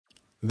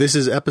This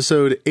is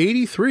episode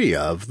 83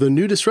 of The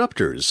New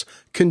Disruptors,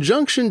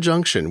 Conjunction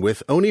Junction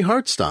with Oni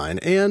Hartstein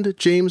and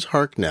James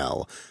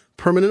Harknell.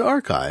 Permanent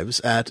archives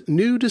at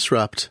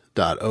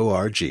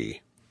newdisrupt.org.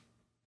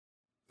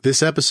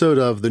 This episode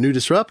of The New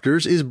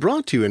Disruptors is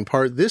brought to you in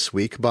part this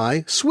week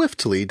by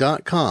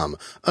Swiftly.com,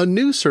 a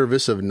new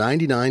service of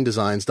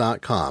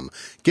 99designs.com.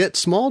 Get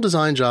small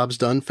design jobs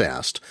done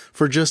fast.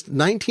 For just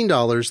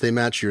 $19, they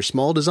match your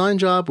small design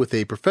job with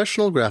a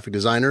professional graphic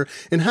designer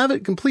and have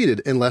it completed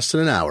in less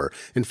than an hour.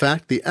 In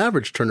fact, the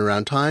average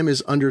turnaround time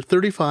is under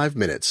 35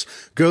 minutes.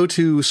 Go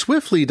to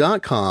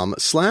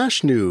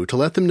Swiftly.com/new to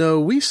let them know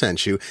we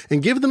sent you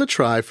and give them a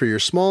try for your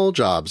small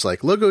jobs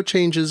like logo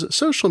changes,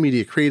 social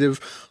media creative,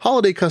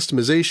 holiday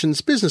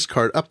customizations, business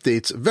card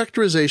updates,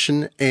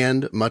 vectorization,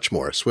 and much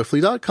more.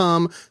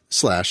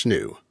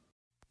 Swiftly.com/new.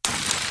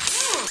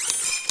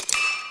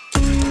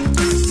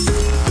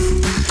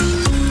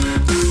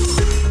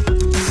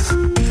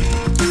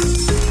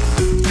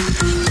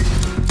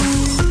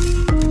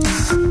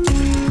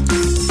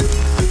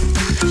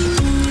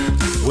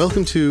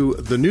 Welcome to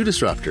The New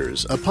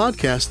Disruptors, a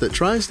podcast that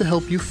tries to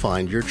help you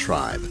find your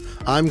tribe.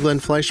 I'm Glenn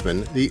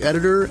Fleischman, the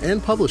editor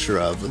and publisher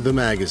of the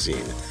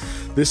magazine.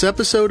 This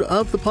episode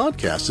of the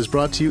podcast is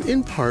brought to you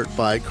in part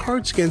by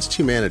Cards Against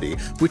Humanity,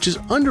 which is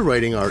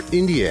underwriting our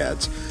indie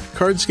ads.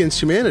 Cards Against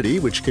Humanity,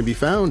 which can be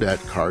found at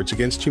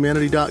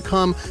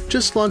cardsagainsthumanity.com,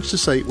 just launched a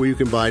site where you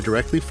can buy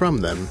directly from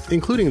them,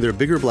 including their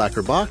Bigger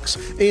Blacker box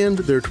and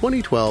their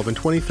 2012 and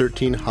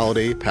 2013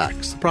 holiday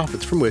packs, the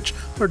profits from which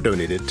are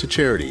donated to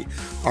charity.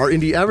 Our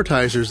indie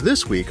advertisers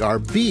this week are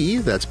Bee,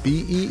 that's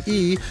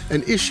B-E-E,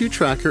 an issue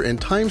tracker and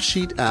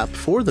timesheet app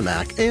for the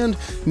Mac, and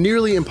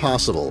Nearly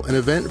Impossible, an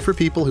event for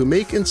people who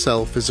make and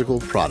sell physical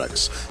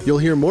products. You'll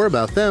hear more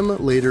about them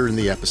later in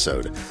the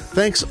episode.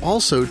 Thanks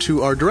also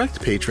to our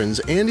direct patrons,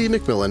 Andy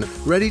McMillan,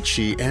 Reddy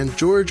Chi, and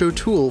George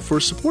O'Toole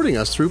for supporting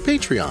us through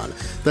Patreon.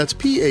 That's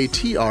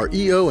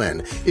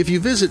Patreon. If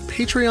you visit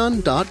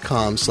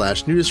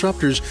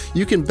patreon.com/newdisruptors,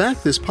 you can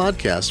back this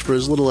podcast for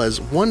as little as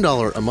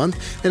 $1 a month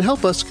and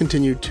help us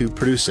continue to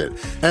produce it.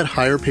 At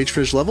higher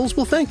patronage levels,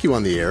 we'll thank you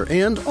on the air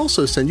and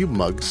also send you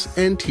mugs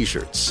and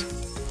t-shirts.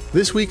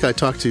 This week I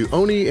talked to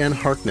Oni and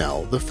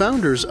Harknell, the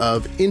founders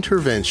of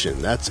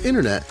Intervention, that's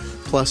Internet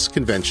plus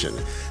Convention.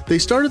 They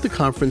started the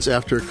conference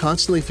after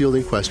constantly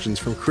fielding questions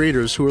from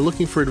creators who are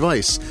looking for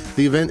advice.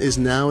 The event is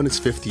now in its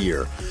 5th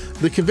year.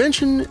 The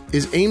convention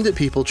is aimed at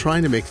people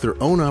trying to make their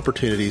own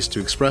opportunities to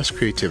express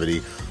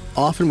creativity,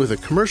 often with a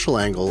commercial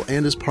angle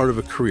and as part of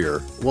a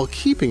career, while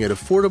keeping it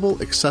affordable,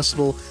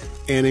 accessible,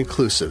 and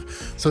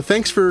inclusive. So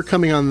thanks for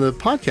coming on the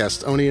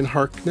podcast, Oni and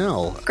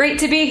Harknell. Great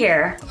to be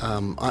here.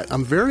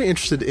 I'm very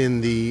interested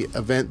in the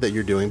event that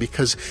you're doing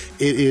because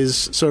it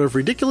is sort of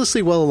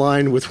ridiculously well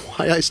aligned with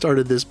why I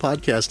started this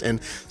podcast, and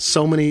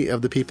so many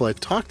of the people I've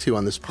talked to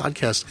on this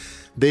podcast,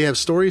 they have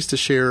stories to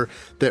share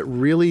that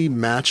really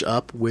match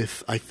up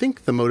with, I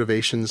think, the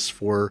motivations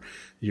for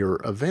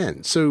your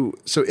event. So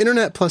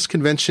Internet plus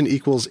Convention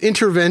equals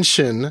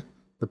Intervention,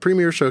 the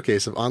premier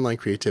showcase of online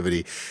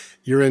creativity.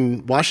 You're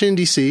in Washington,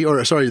 D.C.,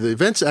 the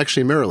event's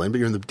actually in Maryland, but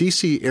you're in the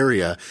D.C.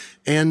 area.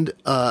 And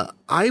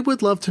I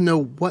would love to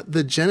know what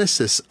the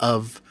genesis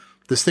of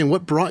this thing,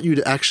 what brought you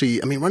to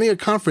running a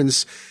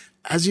conference.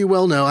 As you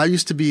well know, I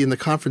used to be in the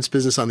conference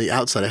business on the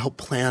outside. I helped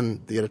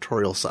plan the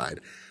editorial side,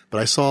 but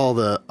I saw all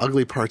the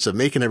ugly parts of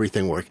making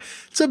everything work.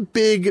 It's a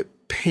big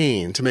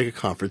pain to make a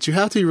conference. You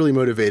have to be really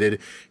motivated.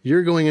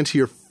 You're going into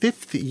your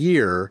 5th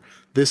year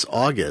this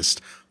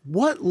August.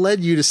 What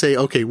led you to say,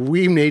 okay,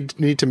 we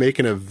need to make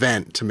an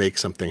event to make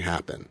something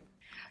happen?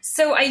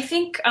 So I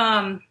think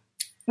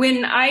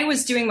when I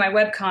was doing my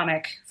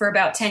webcomic for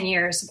about 10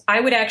 years, I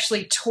would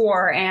actually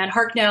tour, and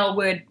Harknell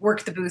would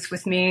work the booth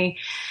with me.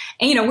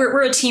 And,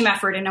 we're a team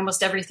effort in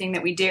almost everything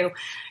that we do.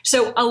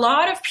 So a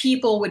lot of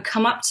people would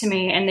come up to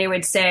me and they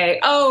would say,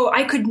 oh,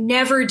 I could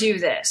never do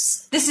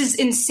this. This is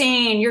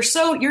insane. You're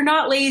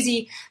not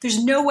lazy.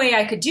 There's no way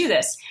I could do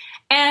this.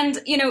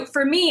 And,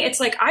 for me, it's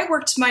like I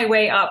worked my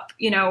way up,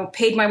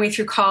 paid my way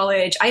through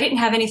college. I didn't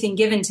have anything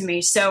given to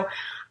me. So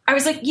I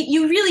was like,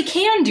 you really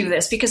can do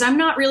this because I'm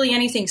not really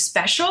anything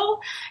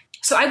special.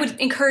 So I would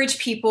encourage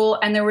people.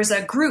 And there was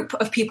a group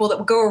of people that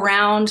would go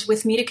around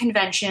with me to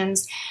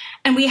conventions.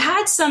 And we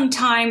had some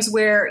times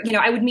where,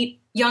 I would meet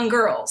young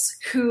girls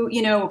who,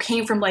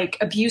 came from like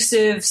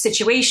abusive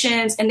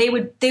situations. And they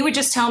would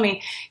just tell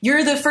me,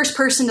 you're the first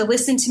person to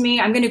listen to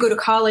me. I'm going to go to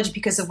college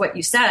because of what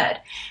you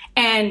said.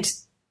 And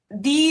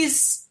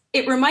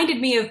it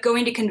reminded me of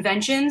going to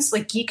conventions,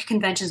 like geek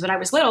conventions when I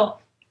was little.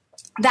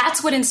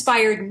 That's what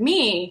inspired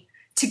me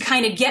to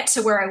kind of get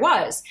to where I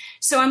was.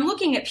 So I'm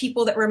looking at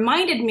people that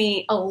reminded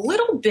me a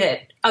little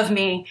bit of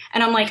me,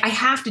 and I'm like, I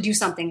have to do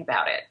something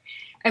about it.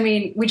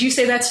 Would you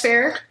say that's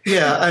fair?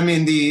 Yeah.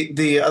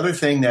 The other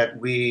thing that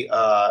we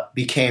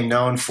became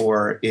known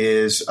for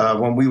is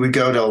when we would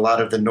go to a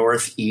lot of the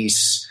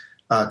Northeast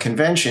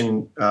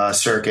convention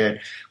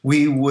circuit,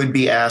 we would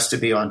be asked to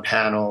be on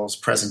panels,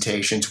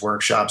 presentations,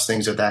 workshops,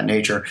 things of that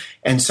nature.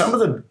 And some of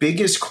the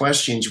biggest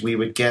questions we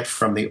would get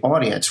from the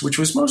audience, which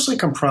was mostly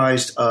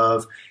comprised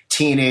of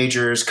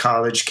teenagers,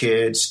 college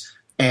kids,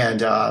 and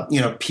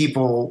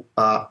people,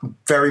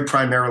 very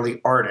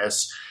primarily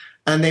artists.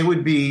 And they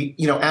would be,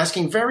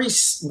 asking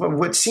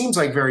what seems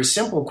like very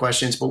simple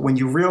questions, but when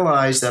you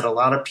realize that a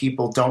lot of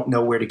people don't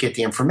know where to get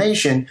the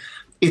information,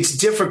 it's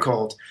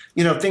difficult.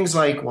 Things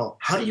like, well,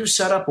 how do you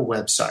set up a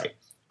website?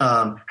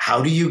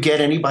 How do you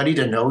get anybody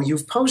to know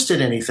you've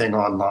posted anything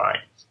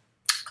online?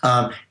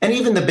 And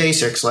even the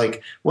basics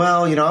like,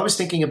 well, I was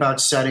thinking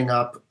about setting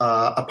up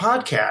a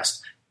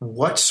podcast.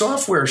 What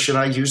software should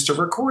I use to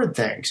record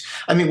things?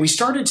 I mean, we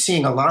started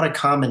seeing a lot of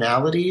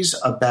commonalities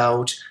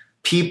about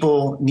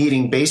people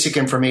needing basic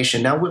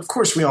information. Now, of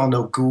course, we all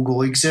know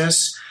Google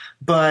exists,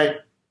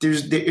 but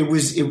it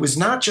was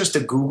not just a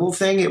Google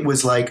thing. It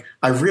was like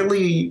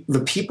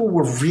the people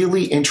were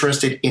really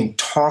interested in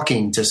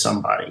talking to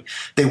somebody.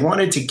 They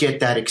wanted to get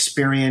that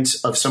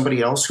experience of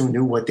somebody else who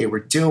knew what they were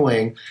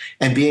doing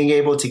and being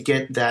able to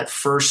get that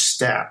first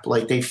step.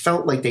 Like they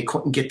felt like they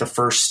couldn't get the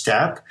first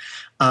step.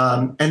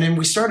 And then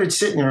we started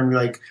sitting there and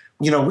we're like,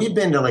 we've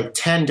been to like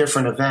 10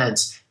 different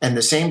events and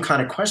the same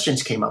kind of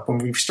questions came up when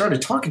we started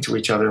talking to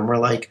each other. And we're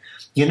like,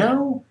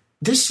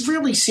 this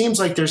really seems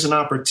like there's an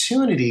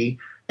opportunity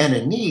and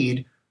a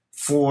need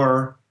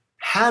for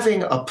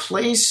having a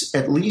place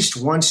at least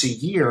once a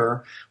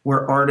year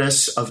where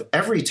artists of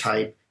every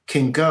type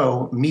can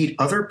go meet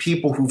other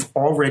people who've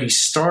already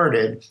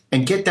started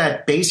and get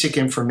that basic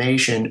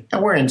information,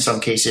 or in some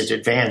cases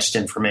advanced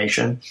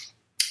information,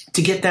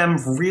 to get them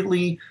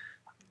really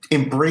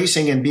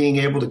embracing and being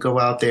able to go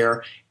out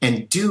there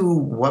and do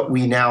what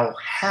we now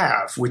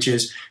have, which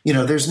is,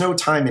 there's no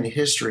time in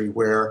history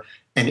where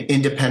an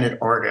independent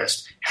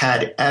artist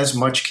had as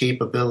much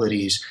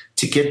capabilities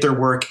to get their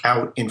work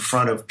out in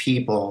front of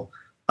people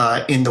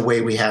in the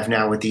way we have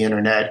now with the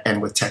internet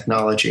and with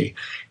technology.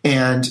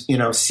 And,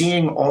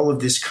 seeing all of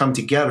this come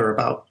together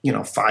about,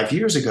 5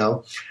 years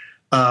ago,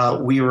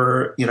 we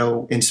were,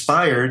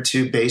 inspired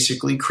to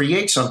basically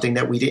create something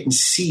that we didn't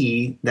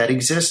see that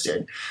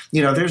existed.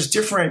 There's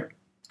different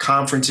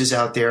conferences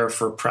out there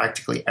for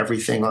practically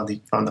everything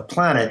on the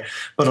planet,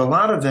 but a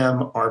lot of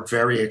them are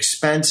very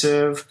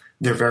expensive.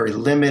 They're very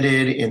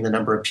limited in the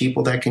number of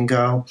people that can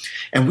go.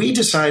 And we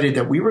decided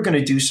that we were going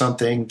to do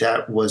something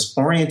that was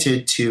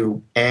oriented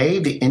to A,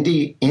 the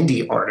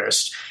indie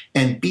artist,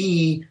 and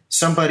B,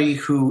 somebody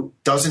who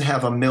doesn't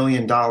have $1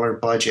 million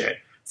budget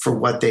for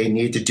what they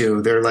need to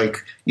do. They're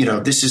like,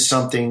 this is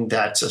something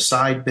that's a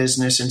side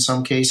business in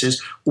some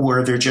cases,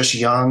 or they're just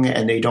young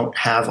and they don't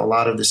have a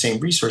lot of the same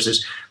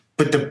resources.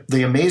 But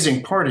the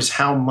amazing part is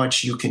how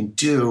much you can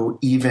do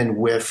even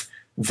with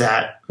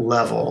that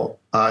level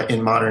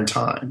in modern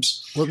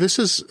times. Well, this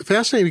is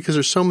fascinating because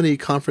there's so many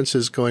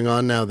conferences going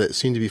on now that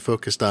seem to be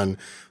focused on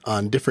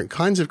different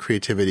kinds of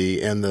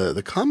creativity, and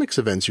the comics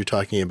events you're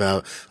talking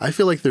about. I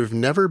feel like there've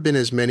never been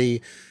as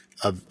many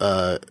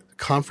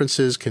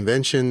conferences,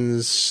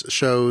 conventions,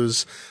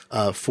 shows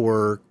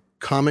for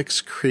comics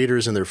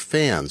creators and their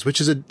fans,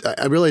 which is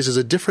I realize is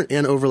a different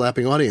and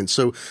overlapping audience.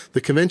 So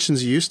the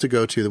conventions you used to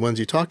go to, the ones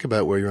you talk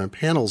about where you're on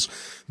panels,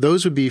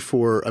 those would be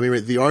for,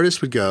 the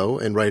artists would go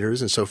and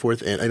writers and so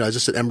forth. And I was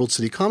just at Emerald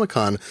City Comic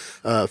Con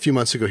a few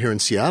months ago here in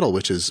Seattle,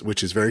 which is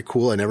very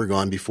cool. I'd never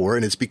gone before,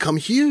 and it's become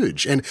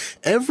huge. And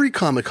every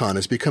Comic Con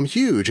has become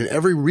huge, and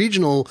every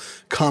regional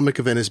comic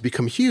event has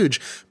become huge.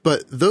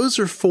 But those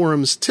are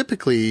forums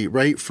typically,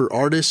 right, for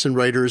artists and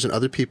writers and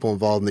other people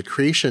involved in the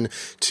creation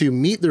to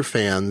meet their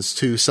fans,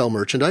 to sell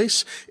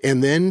merchandise,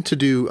 and then to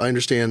do, I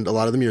understand a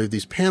lot of them, you have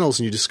these panels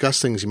and you discuss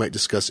things. You might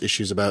discuss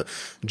issues about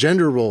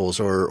gender roles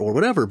or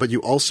whatever, but you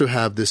also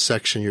have this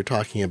section you're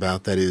talking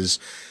about that is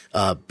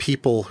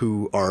people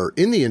who are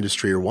in the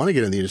industry or want to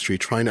get in the industry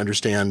trying to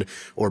understand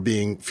or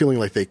feeling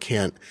like they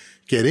can't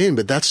get in.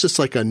 But that's just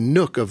like a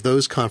nook of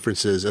those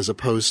conferences as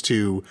opposed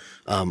to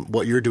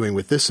what you're doing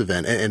with this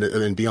event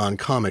and Beyond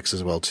Comics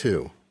as well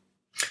too.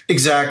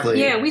 Exactly.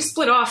 Yeah, we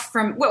split off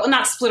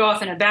not split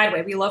off in a bad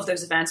way. We love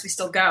those events. We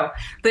still go.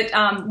 But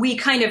we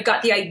kind of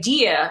got the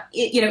idea,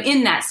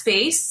 in that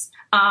space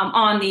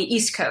on the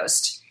East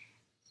Coast.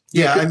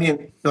 Yeah,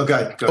 go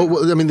ahead. Oh,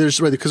 well, there's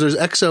because there's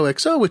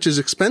XOXO, which is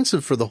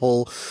expensive for the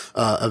whole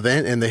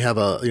event, and they have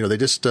they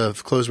just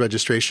closed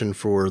registration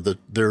for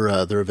their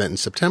event in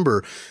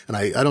September, and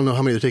I don't know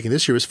how many they're taking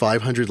this year. It was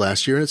 500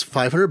 last year, and it's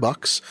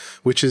 $500,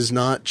 which is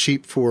not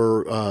cheap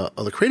for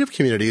the creative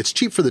community. It's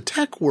cheap for the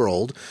tech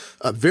world,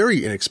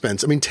 very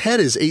inexpensive. TED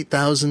is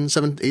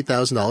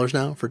 $8,000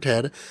 now for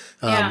TED,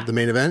 the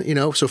main event.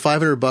 So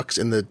 $500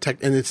 in the tech,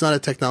 and it's not a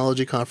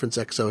technology conference.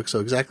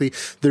 XOXO exactly.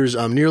 There's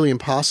Nearly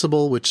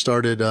Impossible, which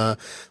started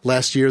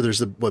last year. There's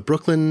the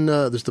Brooklyn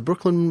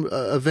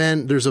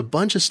event. There's a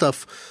bunch of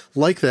stuff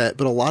like that,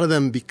 but a lot of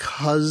them,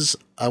 because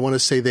I want to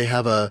say they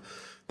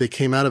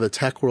came out of a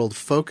tech world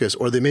focus,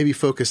 or they may be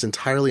focused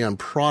entirely on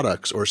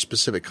products or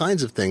specific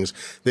kinds of things.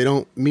 They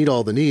don't meet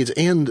all the needs.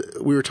 And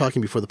we were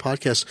talking before the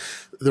podcast,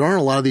 there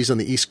aren't a lot of these on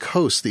the East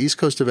Coast. The East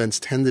Coast events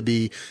tend to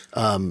be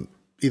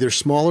either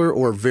smaller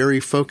or very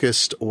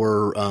focused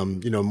or,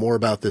 more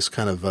about this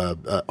kind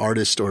of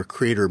artist or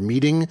creator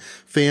meeting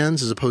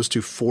fans as opposed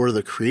to for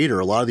the creator?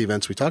 A lot of the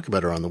events we talk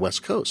about are on the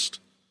West Coast.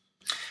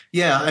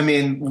 Yeah, I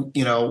mean,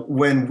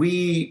 when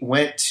we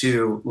went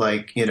to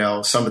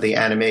some of the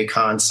anime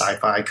cons,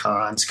 sci-fi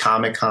cons,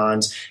 comic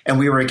cons, and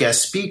we were a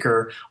guest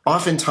speaker,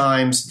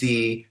 oftentimes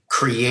the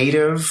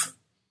creative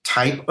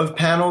type of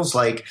panels,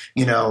 like,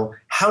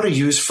 how to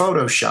use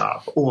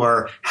Photoshop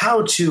or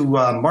how to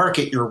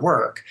market your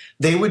work,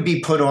 they would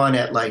be put on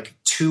at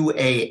 2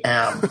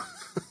 a.m.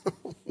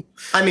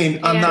 I mean,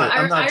 I'm not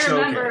joking. I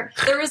remember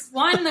there was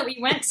one that we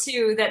went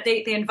to that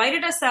they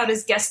invited us out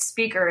as guest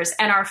speakers,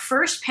 and our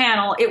first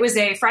panel, it was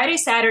a Friday,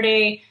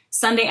 Saturday,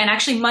 Sunday, and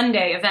actually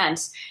Monday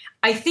event.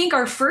 I think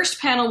our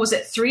first panel was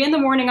at 3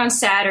 a.m. on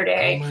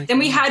Saturday. Then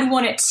we had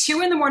one at 2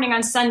 a.m.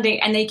 on Sunday,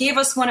 and they gave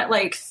us one at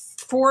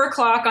 4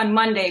 o'clock on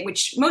Monday,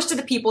 which most of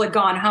the people had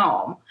gone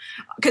home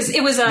because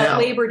it was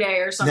Labor Day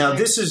or something. Now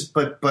this is,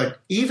 but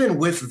even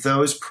with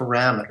those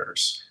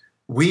parameters,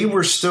 we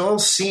were still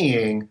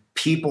seeing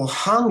people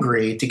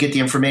hungry to get the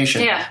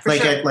information. Yeah, for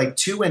sure. At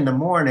 2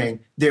 a.m,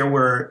 there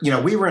were,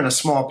 we were in a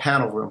small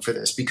panel room for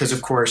this because,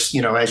 of course,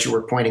 as you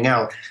were pointing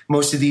out,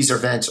 most of these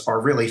events are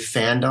really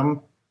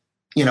fandom,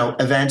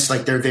 events.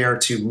 They're there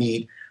to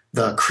meet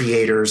the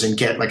creators and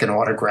get an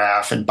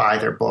autograph and buy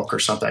their book or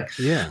something.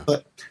 Yeah.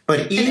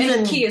 But even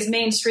and key is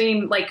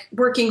mainstream,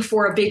 working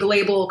for a big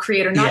label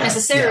creator, not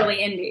necessarily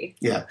indie.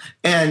 Yeah.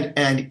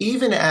 And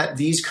even at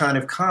these kind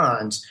of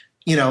cons,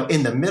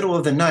 in the middle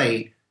of the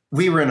night,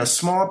 we were in a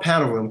small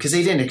panel room because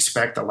they didn't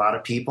expect a lot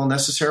of people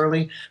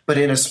necessarily. But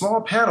in a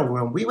small panel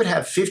room, we would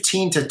have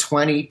 15 to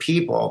 20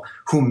 people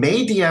who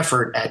made the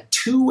effort at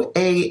 2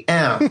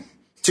 a.m.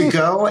 to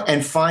go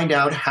and find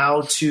out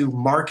how to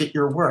market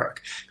your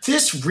work.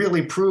 This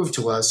really proved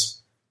to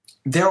us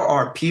there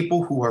are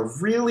people who are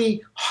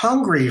really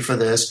hungry for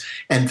this,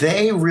 and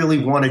they really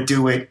want to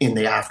do it in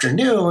the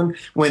afternoon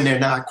when they're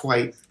not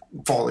quite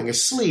falling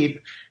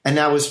asleep. And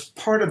that was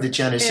part of the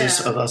genesis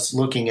of us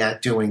looking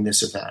at doing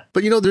this event.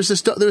 But there's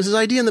this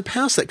idea in the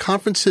past that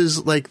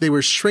conferences, they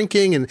were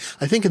shrinking, and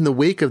I think in the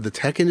wake of the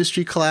tech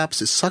industry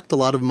collapse, it sucked a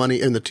lot of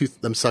money.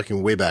 I'm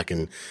sucking way back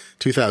in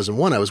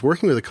 2001. I was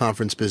working with a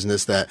conference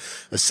business that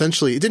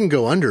essentially, it didn't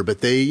go under,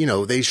 but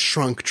they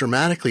shrunk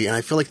dramatically. And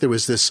I feel like there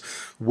was this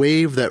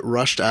wave that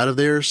rushed out of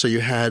there. So you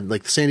had the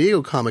San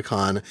Diego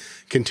Comic-Con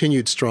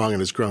continued strong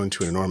and has grown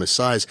to an enormous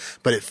size,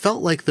 but it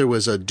felt like there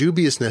was a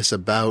dubiousness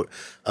about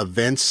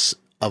events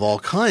of all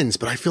kinds.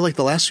 But I feel like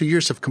the last few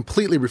years have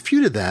completely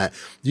refuted that.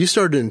 You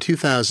started in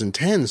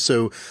 2010.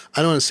 So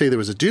I don't want to say there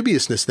was a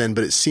dubiousness then,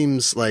 but it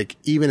seems like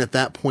even at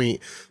that point,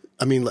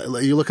 I mean,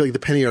 you look at the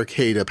Penny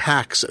Arcade,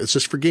 PAX, it's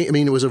just for game. I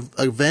mean, it was an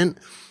event.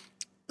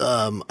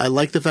 I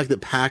like the fact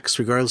that PAX,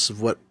 regardless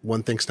of what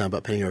one thinks now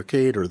about Penny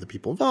Arcade or the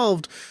people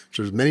involved,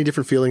 there's many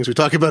different feelings we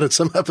talk about in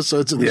some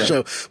episodes of the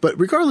show. But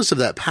regardless of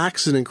that,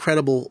 PAX is an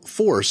incredible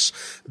force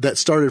that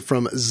started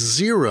from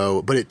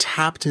zero, but it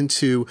tapped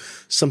into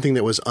something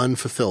that was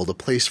unfulfilled, a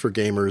place for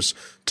gamers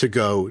to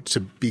go to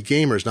be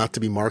gamers, not to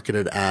be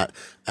marketed at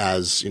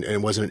as, and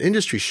it wasn't an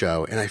industry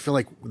show. And I feel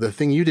like the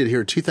thing you did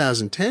here in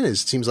 2010 it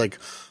seems like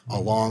a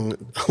long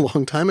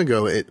time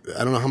ago. I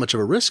don't know how much of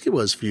a risk it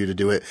was for you to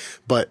do it,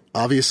 but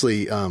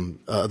obviously,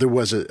 there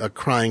was a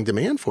crying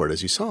demand for it,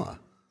 as you saw.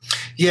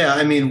 Yeah.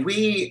 I mean,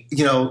 we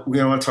don't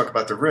want to talk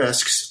about the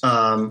risks.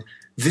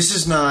 This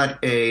is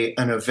not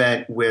an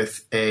event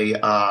with a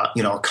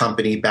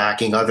company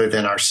backing other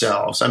than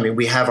ourselves. I mean,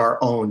 we have our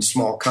own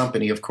small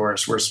company, of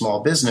course. We're a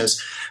small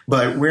business,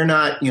 but we're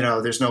not,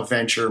 there's no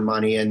venture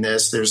money in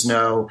this. There's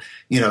no,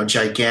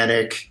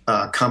 gigantic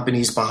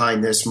companies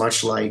behind this,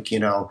 much like,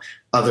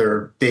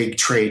 other big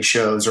trade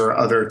shows or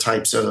other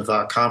types of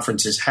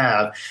conferences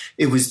have.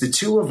 It was the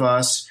two of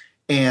us.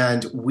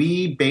 And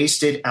we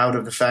based it out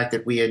of the fact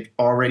that we had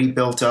already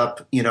built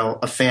up,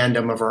 a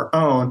fandom of our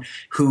own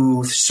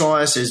who saw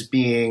us as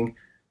being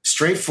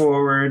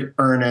straightforward,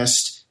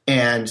 earnest,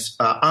 and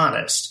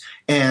honest.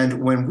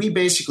 And when we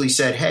basically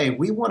said, hey,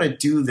 we want to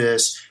do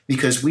this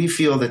because we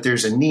feel that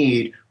there's a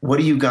need, what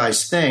do you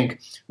guys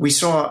think? We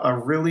saw a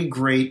really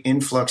great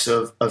influx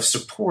of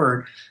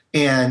support,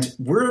 and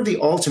we're the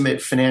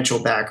ultimate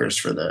financial backers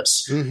for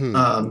this.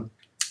 Mm-hmm.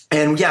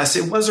 And yes,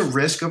 it was a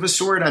risk of a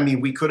sort. I mean,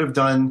 we could have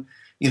done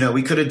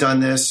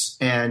this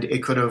and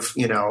it could have,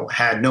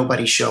 had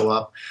nobody show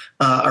up.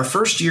 Our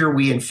first year,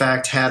 we in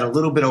fact had a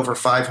little bit over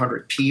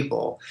 500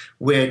 people,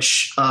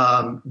 which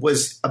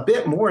was a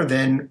bit more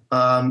than,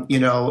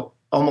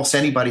 almost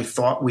anybody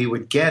thought we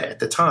would get at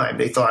the time.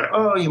 They thought,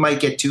 oh, you might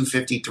get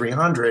 250,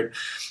 300.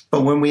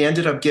 But when we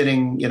ended up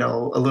getting,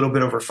 a little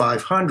bit over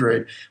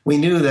 500, we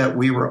knew that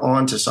we were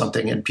on to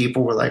something, and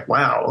people were like,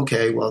 wow,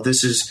 okay, well,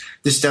 this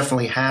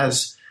definitely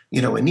has,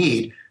 a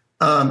need.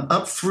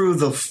 Up through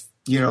the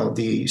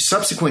the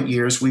subsequent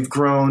years, we've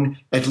grown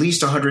at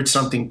least 100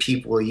 something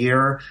people a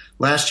year.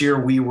 Last year,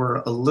 we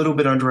were a little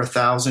bit under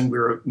 1,000. We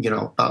were,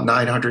 about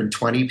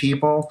 920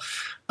 people.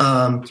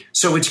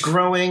 So it's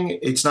growing.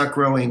 It's not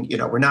growing.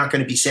 We're not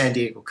going to be San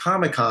Diego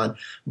Comic-Con,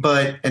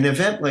 but an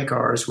event like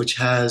ours, which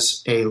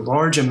has a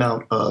large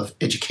amount of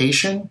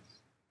education,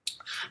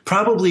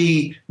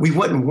 probably we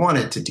wouldn't want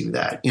it to do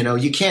that.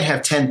 You can't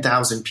have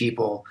 10,000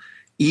 people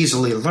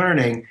easily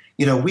learning.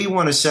 We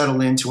want to settle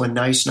into a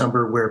nice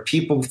number where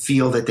people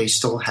feel that they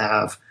still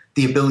have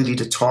the ability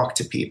to talk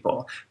to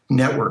people,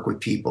 network with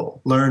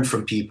people, learn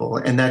from people,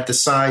 and that the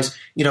size,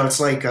 it's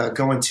like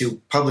going to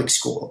public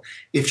school.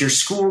 If your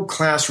school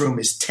classroom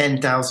is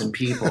 10,000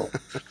 people,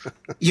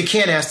 you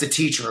can't ask the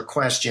teacher a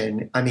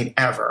question,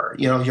 ever.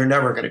 You're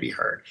never going to be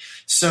heard.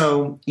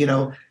 So,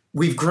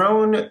 we've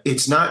grown.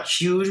 It's not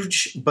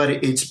huge, but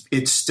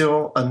it's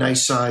still a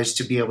nice size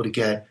to be able to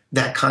get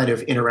that kind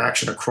of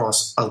interaction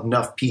across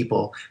enough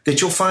people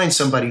that you'll find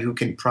somebody who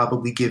can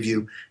probably give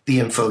you the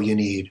info you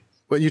need.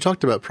 What you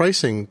talked about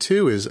pricing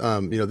too is,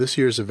 this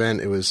year's event,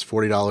 it was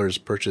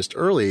 $40 purchased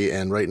early.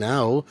 And right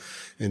now,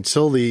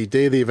 until the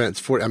day of the event,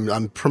 it's $40.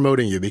 I'm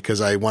promoting you because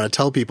I want to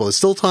tell people it's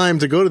still time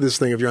to go to this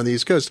thing if you're on the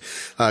East Coast.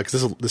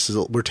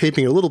 Cause we're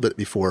taping a little bit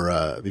before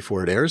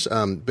it airs.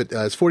 But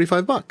it's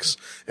 $45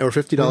 or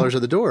 $50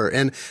 at the door.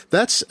 And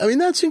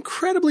that's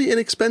incredibly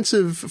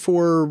inexpensive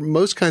for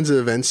most kinds of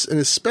events. And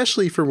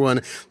especially for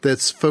one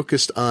that's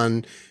focused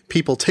on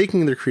people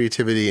taking their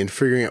creativity and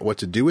figuring out what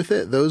to do with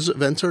it. Those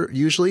events are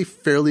usually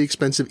fairly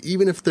expensive,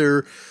 even if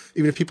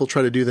people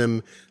try to do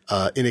them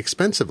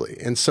inexpensively.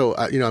 And so,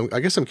 I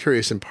guess I'm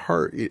curious. In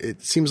part,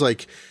 it seems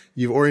like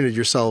you've oriented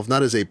yourself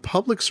not as a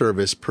public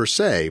service per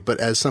se, but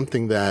as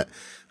something that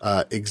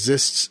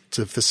exists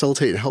to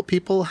facilitate and help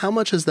people. How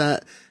much has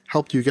that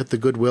helped you get the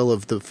goodwill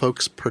of the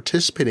folks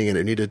participating in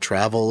it? Need to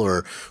travel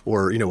or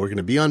we're going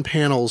to be on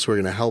panels. We're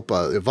going to help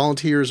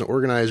volunteers and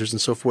organizers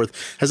and so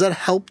forth. Has that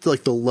helped,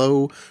 like the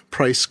low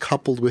price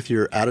coupled with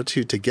your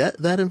attitude to get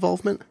that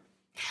involvement?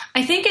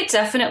 I think it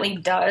definitely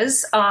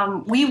does.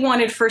 We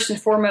wanted first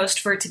and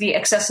foremost for it to be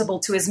accessible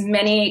to as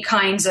many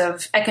kinds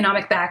of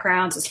economic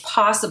backgrounds as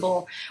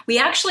possible. We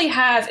actually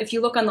have, if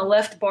you look on the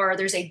left bar,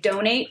 there's a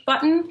donate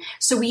button.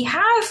 So we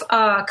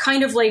have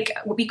kind of like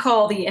what we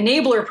call the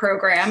enabler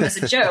program as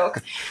a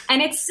joke.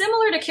 And it's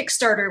similar to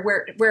Kickstarter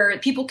where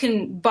people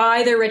can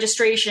buy their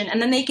registration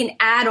and then they can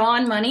add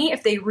on money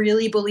if they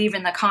really believe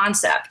in the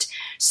concept.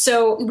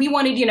 So we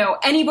wanted,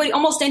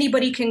 almost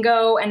anybody can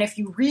go. And if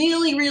you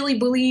really, really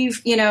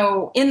believe,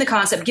 in the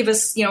concept, give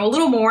us, a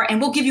little more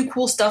and we'll give you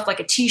cool stuff like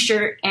a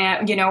t-shirt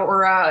and,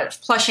 or a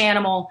plush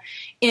animal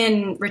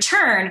in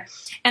return.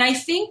 And I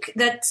think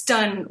that's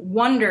done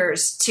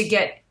wonders to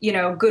get,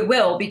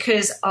 goodwill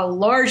because a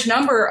large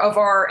number of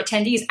our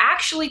attendees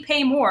actually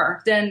pay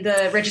more than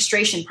the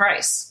registration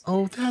price.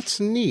 Oh, that's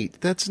neat.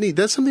 That's neat.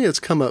 That's something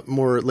that's come up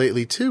more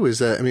lately too, is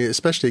that,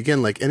 especially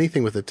again, like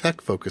anything with a tech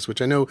focus,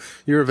 which I know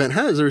your event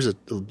has, there's a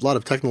lot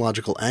of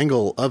technological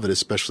angle of it,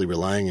 especially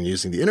relying and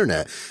using the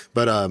internet.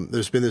 But,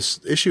 there's been this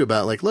issue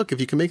about like, look, if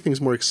you can make things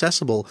more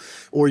accessible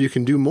or you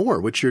can do more,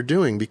 which you're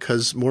doing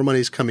because more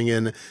money's coming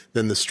in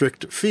than the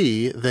strict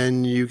fee,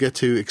 then you get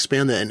to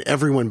expand that and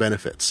everyone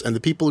benefits. And the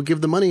people who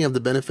give the money have the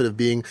benefit of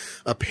being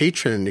a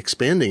patron and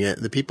expanding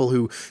it. The people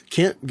who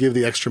can't give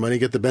the extra money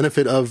get the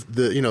benefit of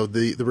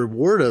the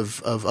reward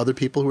of other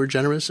people who are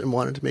generous and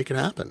wanted to make it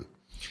happen.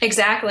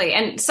 Exactly.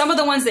 And some of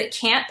the ones that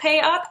can't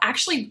pay up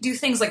actually do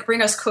things like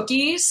bring us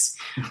cookies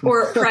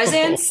or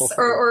presents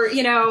or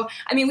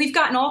we've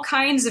gotten all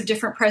kinds of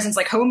different presents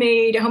like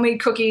homemade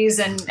cookies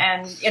and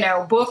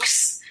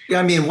books.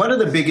 Yeah, one of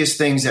the biggest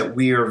things that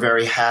we are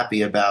very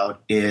happy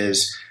about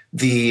is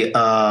the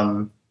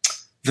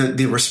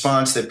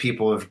response that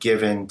people have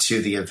given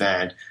to the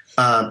event.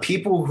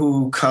 People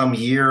who come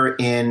year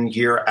in,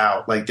 year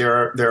out, like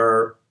there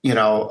are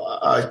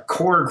a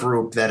core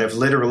group that have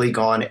literally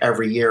gone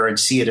every year and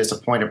see it as a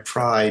point of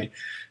pride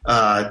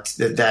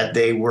that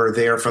they were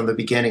there from the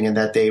beginning and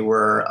that they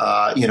were,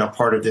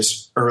 part of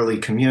this early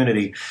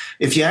community.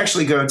 If you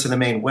actually go to the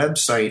main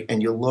website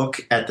and you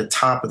look at the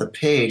top of the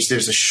page,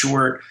 there's a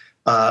short,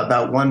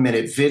 about 1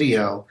 minute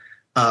video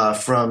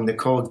from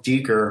Nicole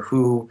Deeker,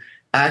 who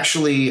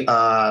actually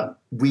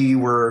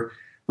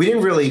we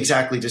didn't really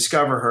exactly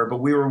discover her, but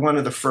we were one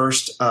of the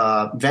first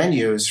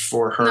venues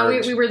for her.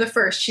 No, we were the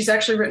first. She's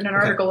actually written an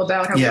article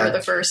about how we were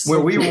the first.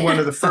 Well, we were one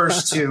of the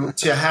first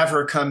to have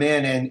her come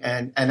in,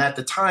 and at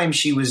the time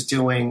she was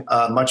doing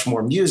much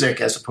more music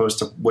as opposed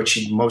to what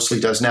she mostly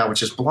does now,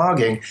 which is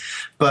blogging.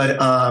 But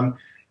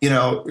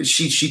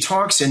she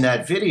talks in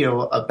that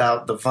video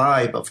about the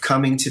vibe of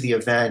coming to the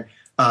event,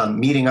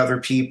 meeting other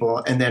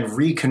people, and then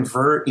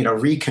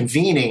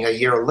reconvening a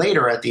year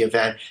later at the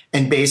event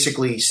and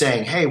basically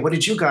saying, "Hey, what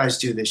did you guys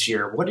do this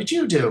year? What did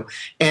you do?"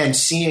 And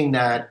seeing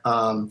that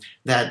sort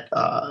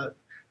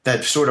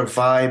of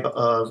vibe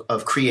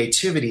of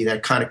creativity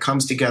that kind of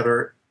comes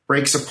together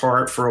breaks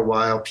apart for a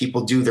while.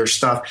 People do their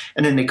stuff,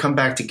 and then they come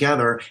back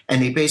together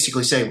and they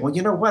basically say, well,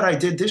 you know what? I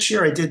did this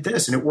year, I did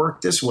this, and it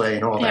worked this way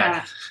and all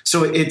that.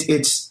 So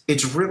it's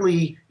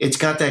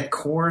got that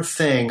core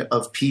thing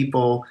of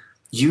people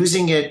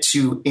using it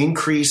to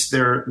increase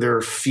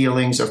their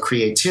feelings of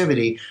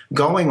creativity,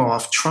 going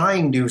off,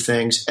 trying new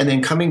things, and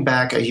then coming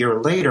back a year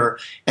later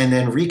and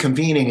then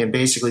reconvening and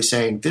basically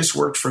saying, this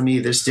worked for me,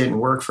 this didn't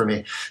work for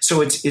me.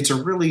 So it's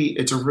a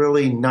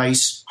really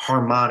nice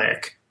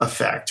harmonic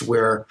effect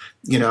where,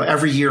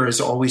 every year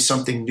is always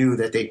something new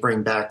that they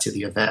bring back to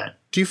the event.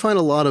 Do you find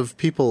a lot of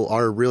people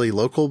are really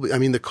local? I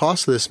mean, the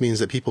cost of this means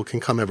that people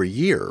can come every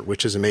year,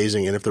 which is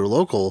amazing. And if they're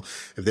local,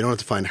 if they don't have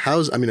to find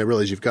house, I mean, I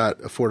realize you've got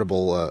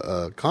affordable,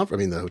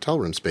 the hotel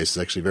room space is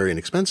actually very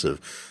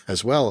inexpensive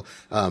as well.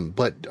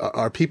 But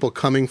are people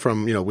coming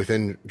from,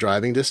 within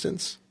driving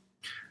distance?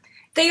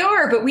 They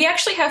are, but we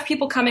actually have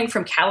people coming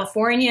from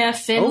California,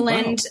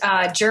 Finland,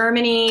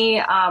 Germany.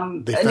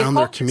 They found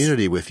their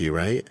community with you,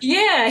 right?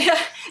 Yeah.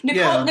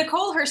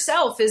 Nicole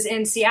herself is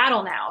in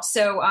Seattle now,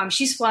 so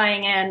she's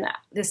flying in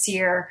this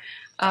year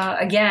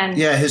again.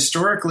 Yeah,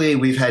 historically,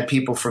 we've had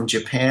people from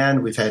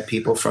Japan, we've had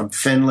people from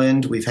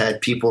Finland, we've had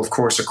people, of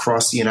course,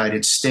 across the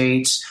United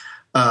States,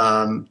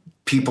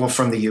 people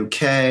from the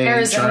UK,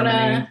 Arizona.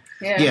 Germany.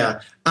 Yeah.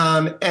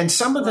 And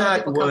some of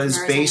that was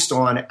based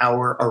on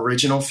our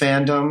original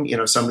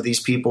fandom. Some of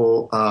these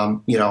people,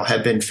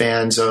 have been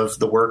fans of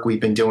the work we've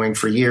been doing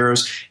for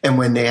years. And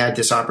when they had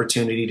this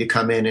opportunity to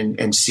come in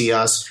and see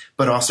us,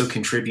 but also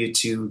contribute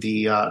to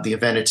the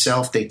event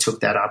itself, they took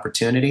that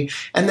opportunity.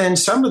 And then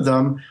some of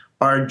them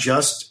are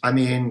just,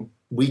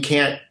 we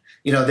can't,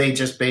 they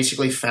just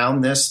basically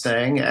found this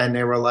thing and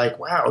they were like,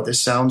 wow,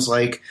 this sounds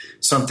like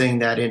something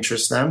that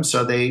interests them.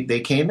 So they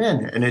came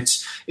in, and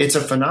it's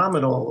a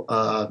phenomenal,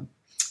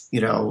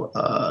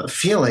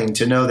 feeling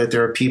to know that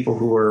there are people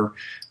who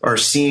are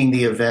seeing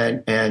the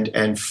event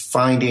and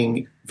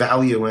finding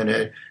value in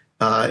it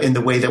in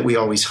the way that we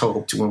always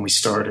hoped when we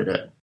started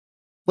it.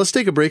 Let's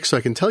take a break so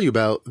I can tell you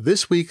about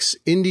this week's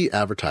Indie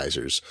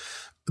Advertisers.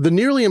 The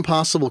Nearly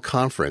Impossible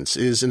Conference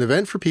is an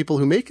event for people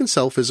who make and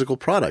sell physical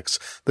products.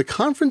 The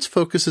conference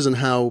focuses on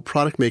how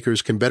product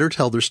makers can better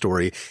tell their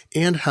story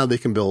and how they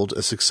can build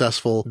a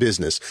successful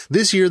business.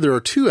 This year, there are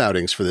 2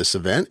 outings for this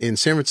event in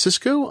San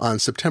Francisco on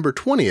September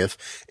 20th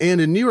and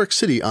in New York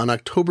City on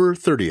October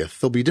 30th.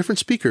 There'll be different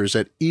speakers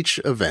at each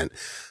event.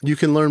 You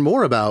can learn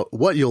more about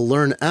what you'll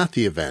learn at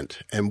the event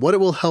and what it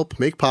will help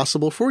make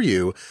possible for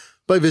you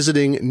by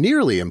visiting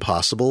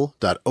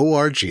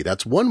nearlyimpossible.org.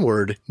 That's one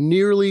word,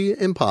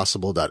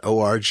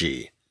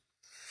 nearlyimpossible.org.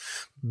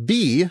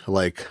 Bee,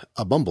 like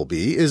a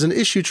bumblebee, is an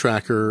issue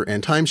tracker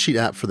and timesheet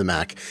app for the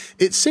Mac.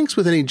 It syncs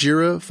with any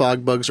Jira,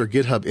 Fogbugs, or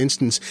GitHub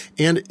instance,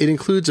 and it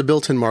includes a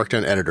built-in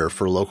Markdown editor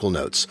for local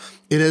notes.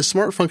 It has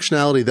smart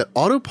functionality that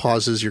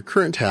auto-pauses your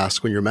current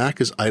task when your Mac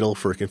is idle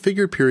for a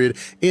configured period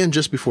and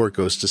just before it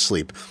goes to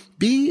sleep.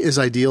 Bee is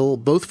ideal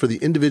both for the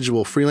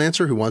individual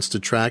freelancer who wants to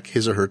track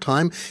his or her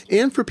time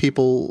and for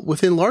people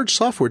within large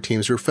software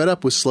teams who are fed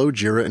up with slow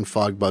Jira and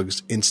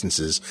Fogbugs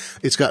instances.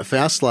 It's got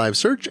fast live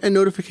search and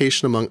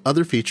notification among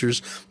other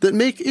features that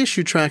make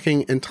issue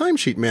tracking and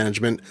timesheet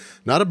management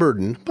not a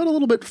burden, but a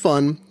little bit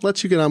fun,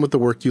 lets you get on with the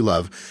work you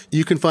love.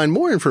 You can find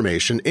more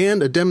information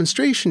and a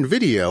demonstration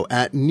video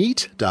at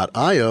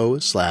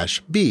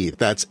neat.io/bee.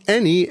 That's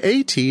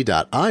neat.io/BEE.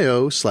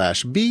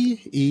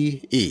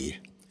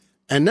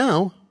 And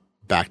now,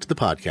 back to the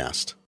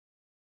podcast.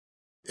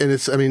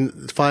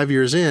 And 5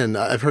 years in,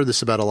 I've heard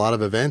this about a lot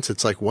of events.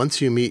 It's like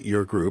once you meet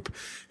your group,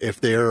 if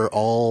they're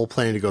all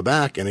planning to go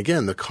back, and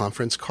again, the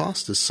conference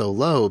cost is so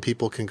low,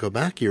 people can go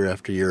back year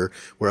after year,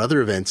 where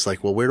other events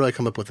like, well, where do I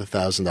come up with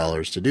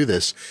 $1,000 to do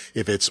this?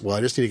 If it's, well,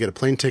 I just need to get a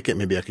plane ticket,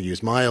 maybe I could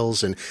use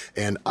miles. And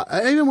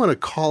I even want to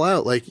call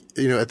out,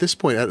 at this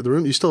point, at the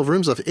room, you still have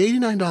rooms left,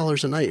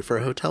 $89 a night for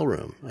a hotel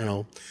room.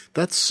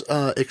 That's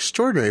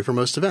extraordinary for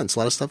most events. A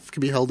lot of stuff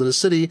can be held in a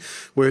city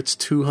where it's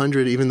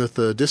 200, even with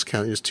the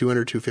discount, it's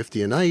 200,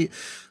 250 a night.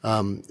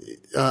 I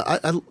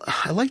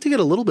like to get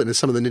a little bit into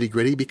some of the nitty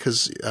gritty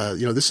because,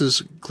 this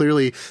is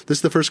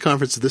the first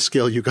conference of this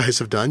scale you guys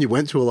have done. You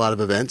went to a lot of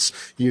events.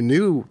 You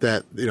knew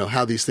that,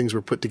 how these things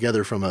were put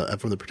together from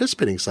the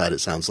participating side, it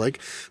sounds like.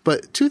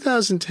 But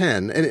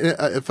 2010, and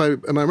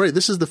am I right?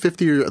 This is the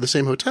 5th year of the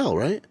same hotel,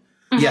 right?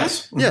 Mm-hmm.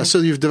 Yes. Mm-hmm. Yeah. So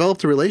you've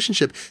developed a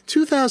relationship.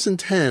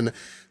 2010,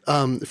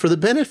 for the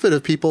benefit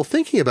of people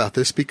thinking about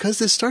this, because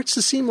this starts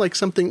to seem like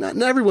something,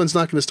 not everyone's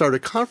not going to start a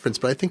conference,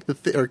 but I think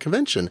or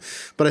convention,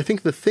 but I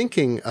think the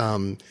thinking,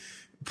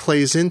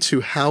 plays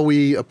into how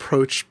we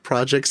approach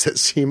projects that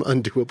seem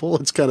undoable.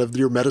 It's kind of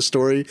your meta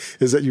story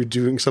is that you're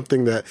doing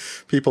something that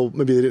people,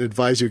 maybe they didn't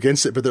advise you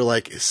against it, but they're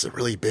like, it's a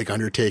really big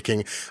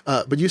undertaking.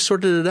 But you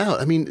sorted it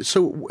out.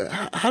 So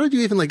how did you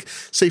even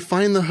say,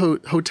 find the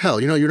hotel?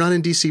 You're not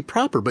in DC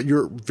proper, but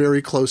you're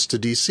very close to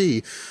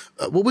DC.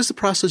 What was the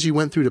process you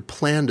went through to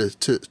plan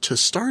to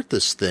start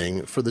this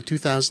thing for the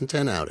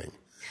 2010 outing?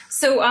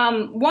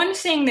 So one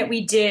thing that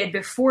we did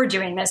before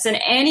doing this, and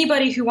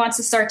anybody who wants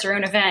to start their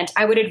own event,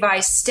 I would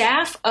advise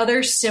staff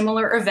other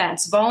similar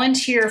events,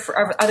 volunteer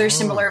for other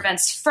similar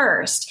events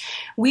first.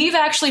 We've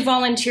actually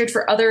volunteered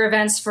for other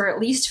events for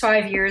at least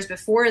 5 years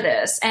before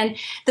this. And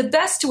the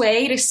best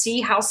way to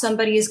see how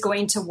somebody is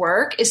going to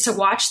work is to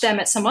watch them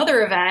at some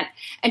other event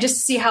and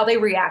just see how they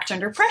react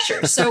under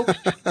pressure. So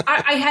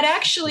I had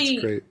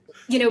actually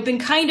been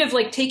kind of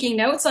like taking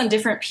notes on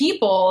different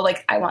people,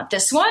 like I want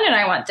this one and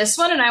I want this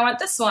one and I want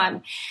this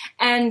one.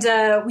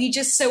 And we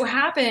just so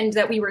happened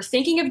that we were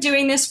thinking of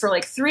doing this for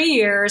like 3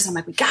 years. I'm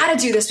like, we got to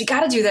do this. We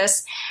got to do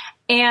this.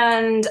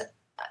 And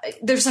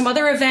there's some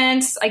other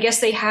events. I guess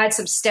they had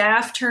some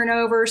staff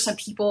turnover. Some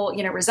people,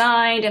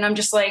 resigned. And I'm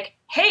just like,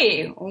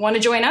 hey, want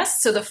to join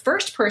us? So the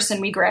first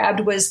person we grabbed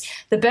was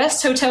the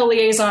best hotel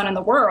liaison in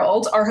the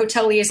world, our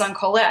hotel liaison,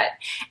 Colette.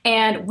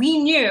 And we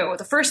knew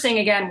the first thing,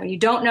 again, when you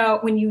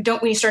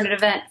start an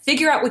event,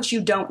 figure out what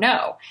you don't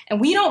know. And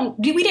we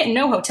didn't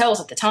know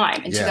hotels at the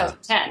time in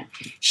 2010.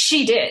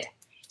 She did.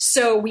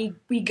 So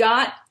we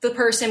got the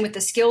person with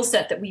the skill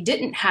set that we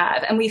didn't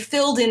have, and we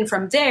filled in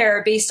from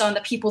there based on the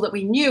people that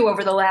we knew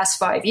over the last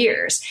 5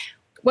 years.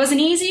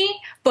 Wasn't easy,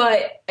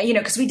 but,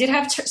 because we did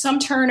have some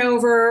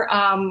turnover,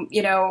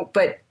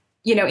 but,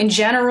 in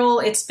general,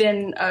 it's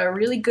been a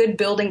really good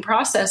building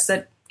process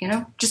that,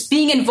 just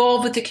being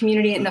involved with the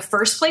community in the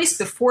first place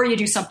before you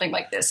do something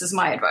like this is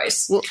my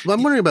advice. Well,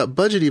 I'm wondering about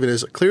budget even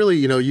is clearly,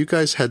 you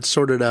guys had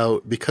sorted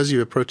out because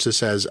you approached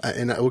this as,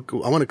 and I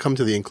want to come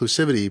to the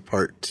inclusivity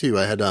part too.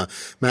 I had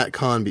Matt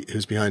Kahn,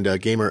 who's behind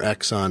Gamer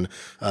X on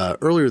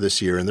earlier this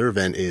year, and their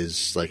event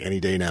is like any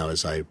day now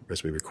as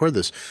we record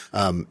this.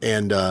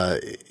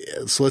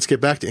 So let's get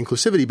back to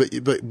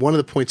inclusivity, but one of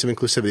the points of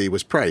inclusivity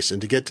was price,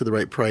 and to get to the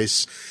right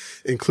price,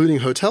 including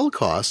hotel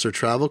costs or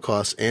travel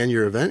costs and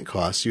your event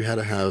costs, you had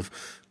to have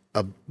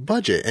a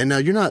budget. And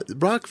now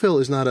Brockville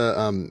is not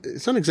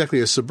it's not exactly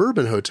a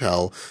suburban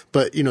hotel,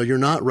 but you're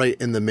not right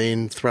in the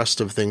main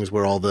thrust of things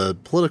where all the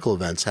political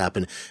events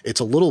happen. It's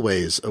a little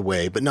ways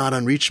away, but not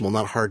unreachable,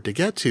 not hard to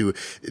get to.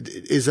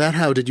 Is that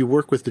how, did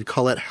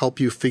Colette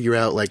help you figure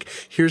out, like,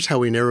 here's how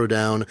we narrow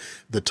down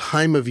the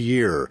time of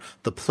year,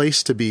 the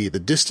place to be, the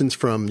distance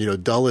from,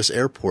 Dulles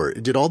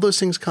Airport? Did all those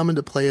things come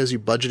into play as you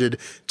budgeted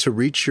to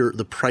reach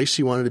the price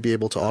you wanted to be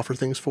able to offer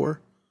things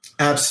for?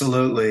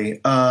 Absolutely.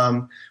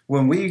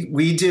 When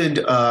we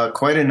did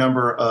quite a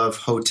number of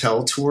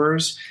hotel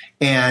tours,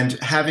 and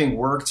having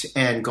worked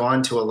and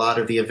gone to a lot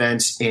of the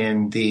events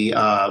in the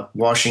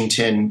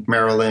Washington,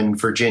 Maryland,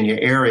 Virginia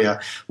area,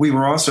 we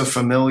were also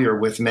familiar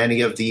with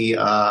many of the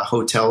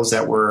hotels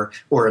or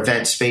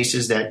event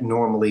spaces that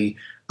normally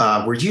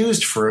were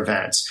used for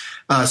events.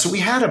 So we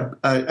had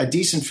a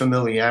decent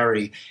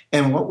familiarity.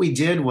 And what we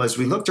did was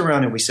we looked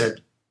around and we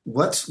said,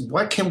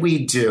 what can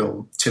we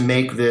do to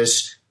make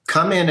this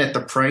come in at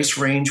the price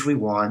range we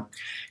want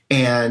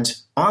and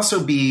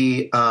also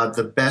be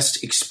the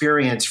best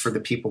experience for the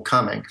people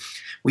coming?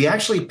 We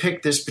actually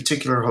picked this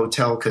particular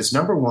hotel because,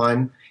 number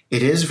one,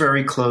 it is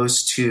very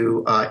close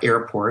to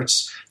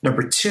airports.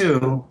 Number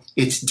two,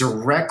 it's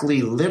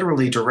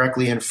literally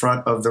directly in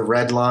front of the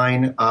Red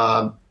Line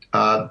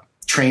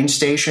train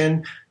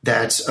station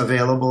that's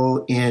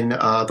available in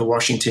the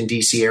Washington,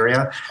 D.C.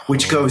 area,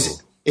 which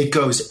goes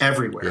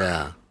everywhere.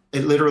 Yeah.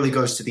 It literally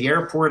goes to the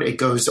airport. It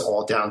goes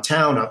all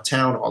downtown,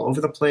 uptown, all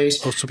over the place.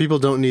 Oh, so people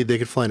they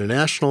can fly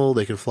international,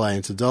 they can fly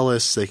into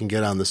Dulles, they can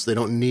get on this. They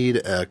don't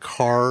need a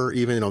car,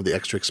 even, the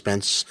extra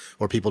expense,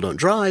 or people don't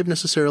drive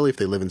necessarily. If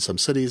they live in some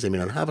cities, they may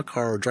not have a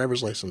car or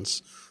driver's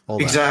license.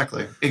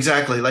 Exactly.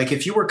 Like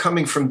if you were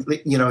coming from,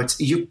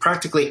 you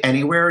practically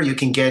anywhere, you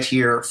can get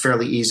here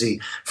fairly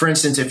easy. For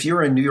instance, if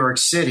you're in New York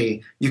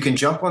City, you can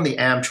jump on the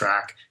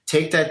Amtrak,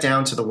 take that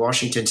down to the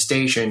Washington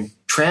station,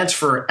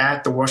 transfer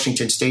at the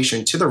Washington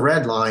station to the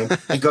Red Line,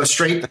 and go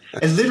straight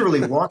and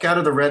literally walk out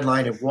of the Red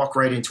Line and walk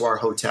right into our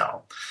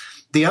hotel.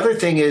 The other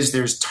thing is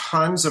there's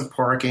tons of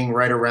parking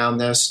right around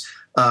this.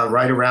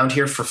 Right around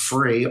here for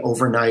free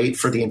overnight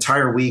for the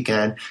entire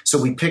weekend. So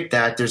we picked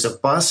that. There's a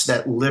bus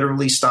that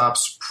literally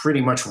stops pretty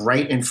much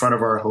right in front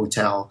of our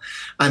hotel.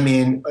 I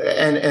mean,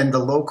 and the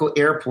local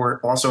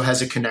airport also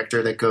has a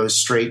connector that goes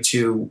straight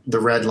to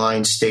the Red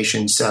Line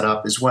station set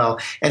up as well.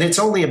 And it's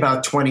only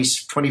about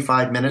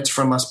 25 minutes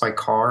from us by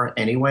car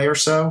anyway or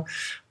so.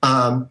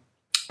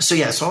 So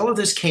yes, all of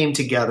this came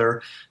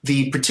together.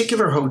 The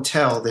particular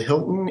hotel, the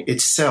Hilton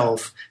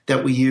itself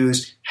that we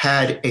used,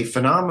 had a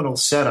phenomenal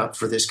setup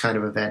for this kind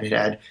of event. It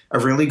had a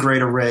really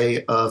great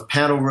array of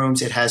panel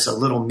rooms. It has a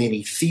little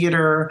mini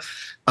theater,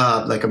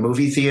 like a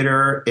movie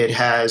theater. It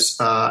has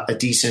a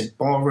decent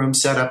ballroom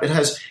setup. It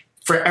has,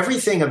 for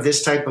everything of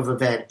this type of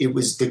event, it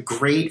was the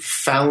great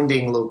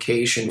founding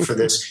location for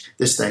this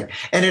thing.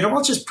 And it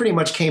all just pretty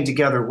much came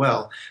together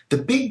well. The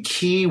big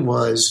key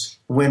was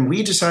when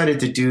we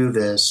decided to do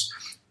this,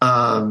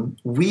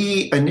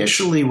 we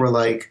initially were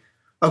like,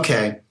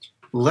 okay,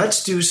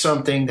 let's do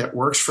something that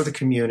works for the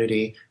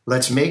community.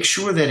 Let's make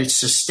sure that it's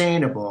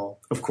sustainable.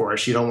 Of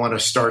course, you don't want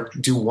to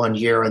do 1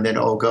 year and then,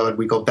 oh God,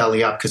 we go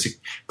belly up because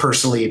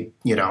personally,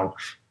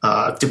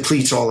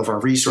 depletes all of our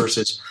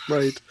resources.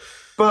 Right.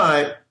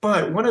 But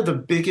one of the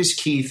biggest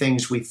key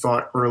things we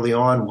thought early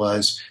on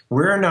was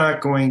we're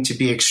not going to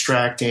be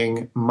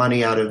extracting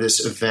money out of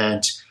this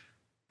event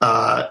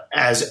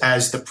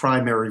as the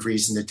primary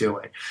reason to do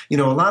it. A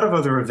lot of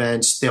other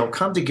events, they'll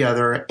come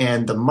together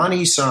and the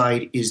money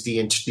side is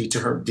the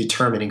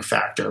determining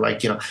factor.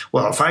 Like,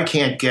 well, if I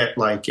can't get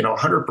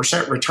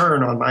 100%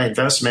 return on my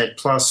investment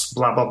plus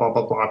blah, blah, blah,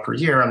 blah, blah per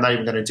year, I'm not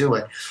even going to do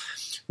it.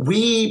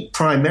 We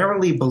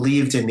primarily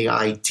believed in the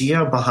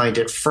idea behind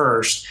it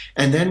first.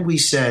 And then we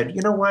said,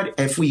 you know what,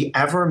 if we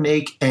ever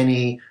make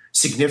any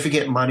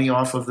significant money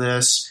off of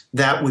this,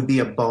 that would be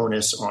a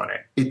bonus on it.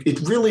 It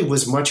really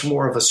was much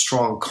more of a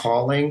strong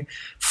calling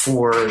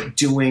for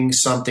doing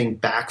something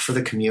back for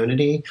the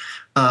community.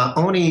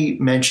 Oni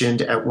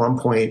mentioned at one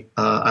point,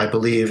 I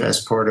believe,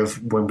 as part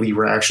of when we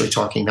were actually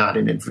talking, not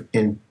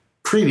in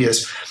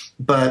previous,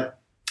 but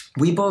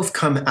we both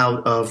come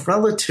out of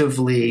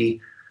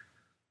relatively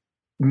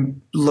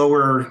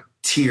lower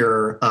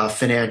tier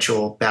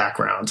financial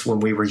backgrounds when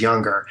we were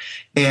younger.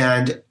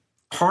 And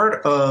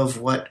part of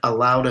what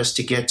allowed us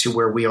to get to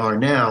where we are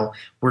now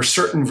were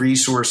certain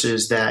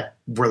resources that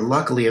were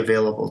luckily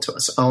available to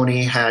us.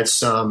 Oni had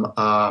some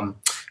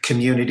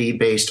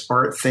community-based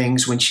art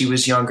things when she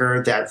was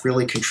younger that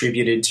really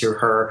contributed to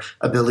her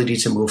ability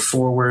to move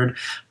forward.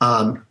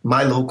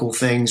 My local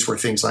things were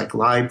things like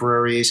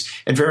libraries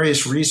and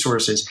various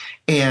resources.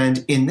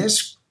 And in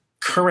this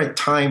current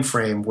time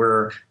frame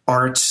where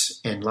arts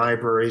and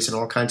libraries and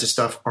all kinds of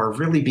stuff are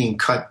really being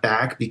cut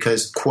back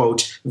because,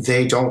 quote,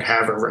 they don't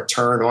have a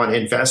return on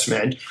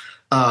investment,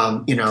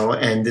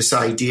 and this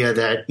idea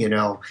that,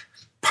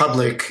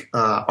 public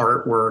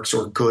artworks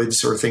or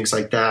goods or things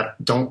like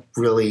that don't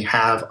really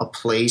have a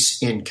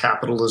place in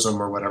capitalism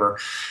or whatever.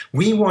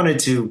 We wanted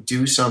to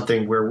do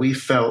something where we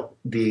felt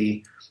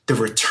the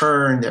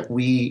return that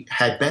we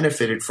had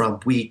benefited from,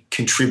 we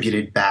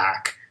contributed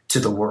back to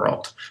the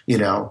world.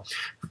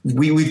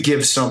 We would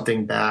give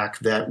something back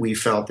that we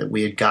felt that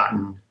we had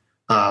gotten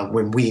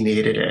when we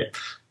needed it.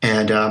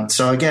 And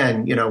so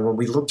again, when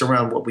we looked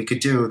around what we could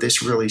do,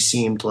 this really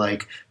seemed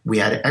like we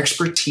had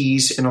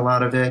expertise in a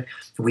lot of it.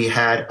 We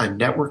had a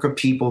network of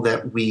people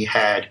that we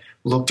had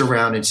looked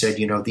around and said,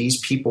 these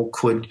people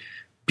could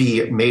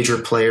be major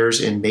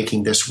players in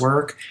making this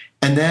work.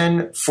 And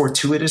then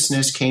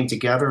fortuitousness came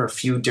together, a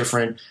few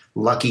different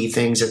lucky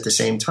things at the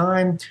same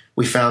time.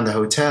 We found the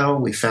hotel,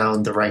 we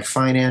found the right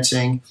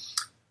financing,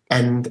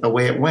 and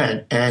away it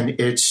went. And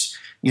it's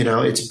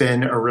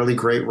been a really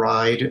great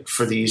ride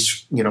for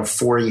these,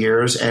 4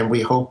 years, and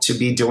we hope to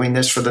be doing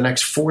this for the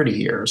next 40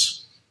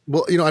 years.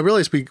 Well, I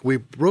realized we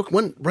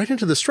went right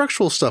into the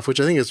structural stuff, which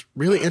I think is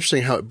really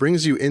interesting how it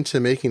brings you into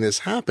making this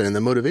happen and the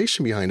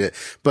motivation behind it.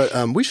 But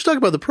we should talk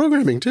about the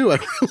programming too. I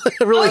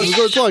realize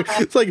it's so long.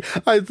 It's like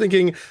I'm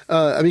thinking,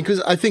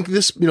 because I think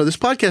this, this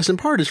podcast in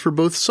part is for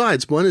both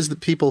sides. One is the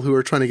people who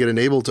are trying to get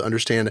enabled to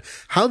understand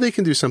how they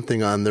can do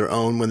something on their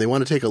own when they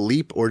want to take a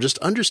leap, or just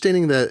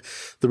understanding that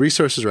the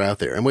resources are out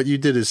there. And what you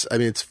did is,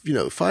 it's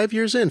 5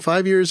 years in.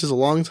 5 years is a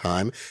long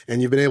time,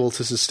 and you've been able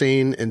to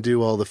sustain and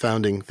do all the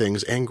founding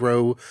things and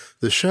grow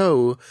the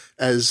show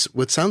as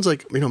what sounds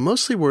like,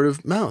 mostly word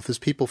of mouth as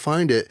people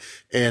find it.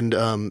 And,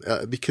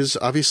 because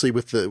obviously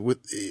with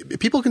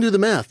people can do the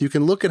math. You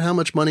can look at how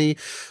much money,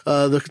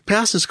 the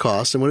passes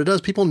cost, and what it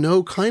does. People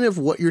know kind of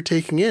what you're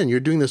taking in. You're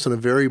doing this on a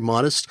very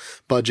modest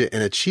budget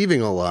and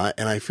achieving a lot.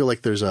 And I feel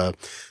like there's a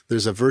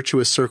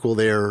virtuous circle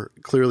there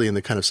clearly in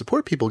the kind of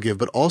support people give,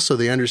 but also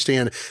they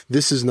understand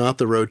this is not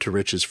the road to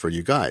riches for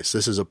you guys.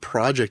 This is a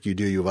project you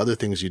do. You have other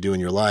things you do in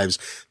your lives.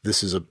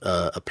 This is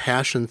a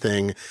passion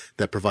thing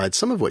that provides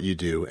some of what you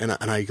do. And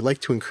I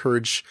like to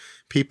encourage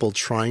people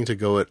trying to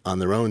go it on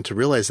their own to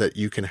realize that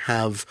you can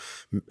have,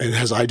 and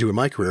as I do in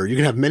my career, you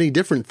can have many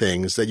different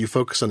things that you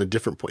focus on at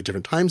different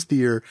times of the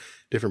year,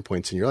 different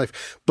points in your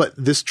life. But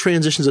this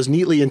transitions us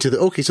neatly into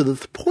so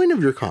the point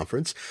of your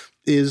conference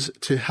is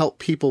to help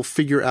people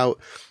figure out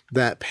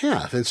that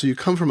path. And so you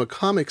come from a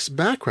comics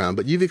background,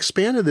 but you've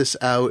expanded this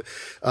out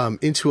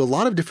into a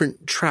lot of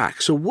different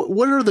tracks. So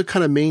what are the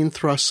kind of main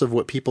thrusts of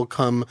what people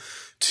come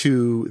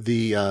to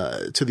the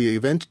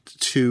event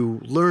to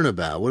learn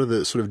about? What are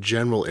the sort of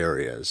general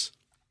areas?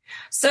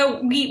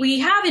 So we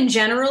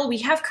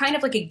have kind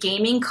of like a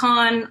gaming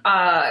con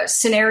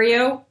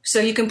scenario. So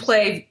you can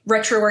play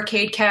retro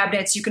arcade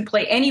cabinets. You can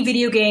play any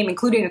video game,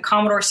 including a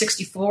Commodore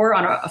 64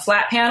 on a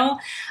flat panel.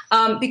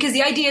 Because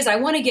the idea is I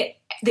want to get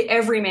the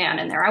everyman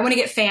in there. I want to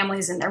get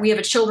families in there. We have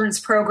a children's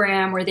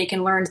program where they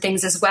can learn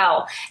things as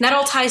well. And that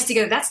all ties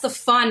together. That's the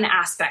fun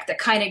aspect that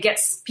kind of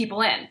gets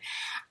people in.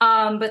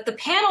 But the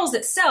panels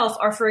itself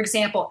are, for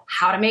example,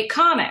 how to make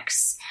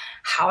comics,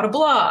 how to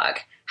blog,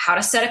 how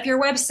to set up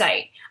your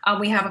website.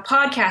 We have a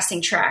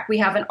podcasting track. We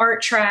have an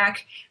art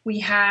track. We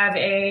have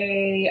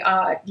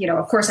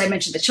of course, I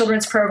mentioned the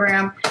children's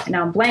program, and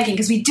now I'm blanking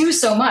because we do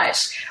so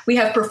much. We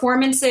have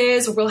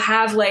performances. We'll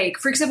have,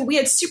 for example, we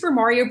had Super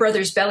Mario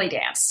Brothers belly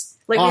dance.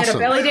 Awesome. We had a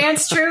belly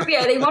dance troupe.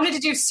 Yeah, they wanted to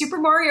do Super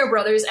Mario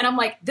Brothers, and I'm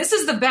like, this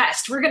is the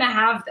best. We're going to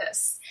have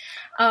this.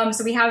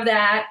 So we have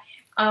that.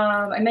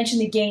 I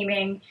mentioned the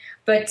gaming,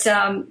 but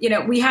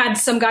we had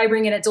some guy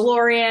bring in a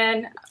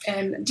DeLorean,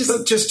 and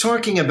just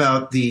talking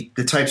about the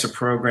types of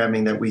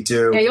programming that we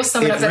do. Yeah, you'll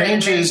sum it up better than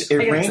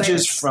me. It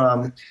ranges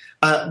from.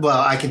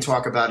 Well, I can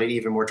talk about it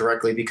even more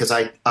directly because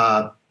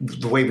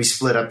the way we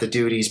split up the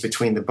duties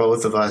between the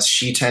both of us,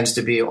 she tends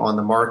to be on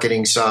the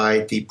marketing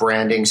side, the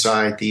branding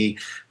side, the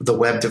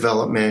web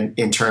development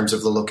in terms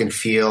of the look and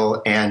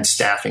feel and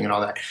staffing and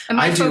all that. And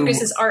my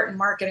focus is art and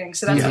marketing,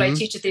 so that's what I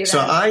teach at the event. So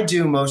I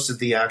do most of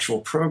the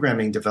actual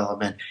programming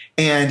development,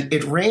 and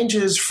it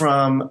ranges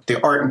from the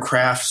art and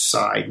craft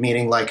side,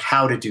 meaning like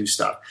how to do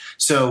stuff.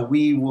 So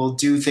we will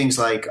do things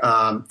like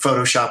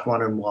Photoshop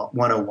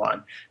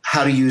 101,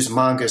 how to use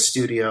Manga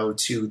Studio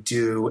to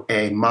do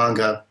a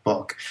manga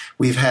book.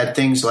 We've had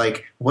things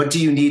like, what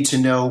do you need to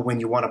know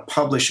when you want to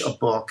publish a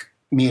book,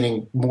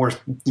 meaning more,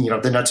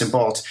 the nuts and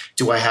bolts.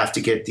 Do I have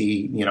to get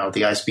the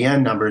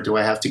ISBN number? Do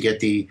I have to get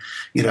the,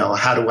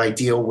 how do I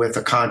deal with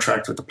a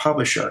contract with the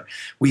publisher?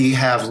 We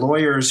have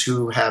lawyers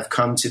who have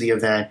come to the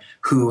event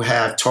who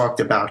have talked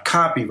about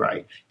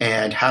copyright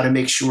and how to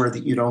make sure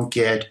that you don't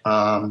get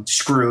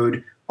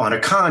screwed on a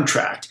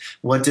contract.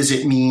 What does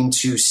it mean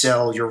to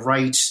sell your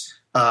rights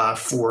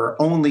for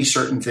only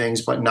certain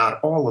things, but not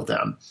all of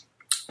them?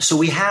 So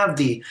we have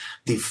the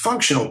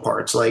functional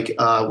parts, like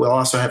we'll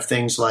also have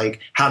things like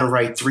how to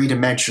write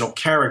three-dimensional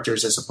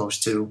characters as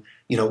opposed to,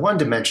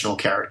 one-dimensional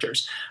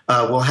characters.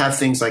 We'll have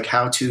things like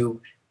how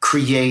to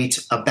create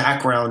a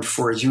background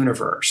for a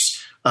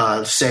universe.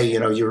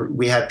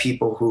 We have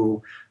people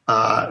who,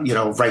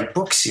 write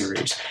book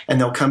series,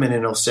 and they'll come in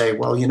and they'll say,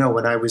 well,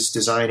 when I was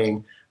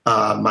designing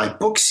my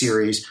book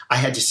series, I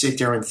had to sit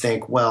there and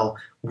think, well,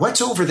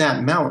 what's over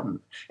that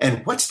mountain?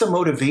 And what's the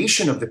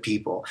motivation of the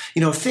people?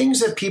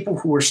 Things that people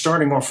who are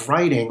starting off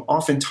writing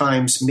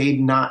oftentimes may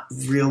not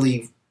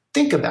really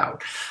think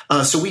about.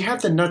 So we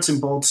have the nuts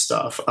and bolts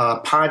stuff.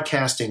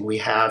 Podcasting, we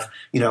have,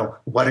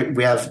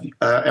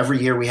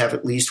 every year we have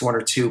at least one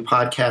or two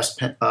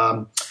podcast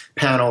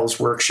panels,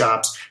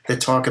 workshops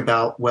that talk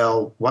about,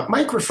 well, what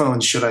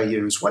microphones should I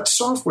use? What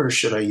software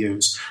should I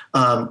use?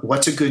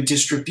 What's a good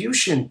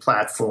distribution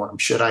platform?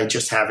 Should I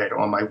just have it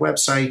on my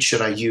website?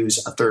 Should I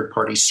use a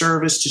third-party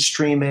service to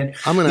stream it?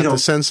 I'm going to have to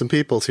send some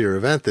people to your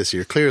event this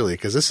year, clearly,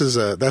 because this is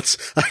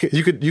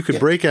you could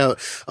break out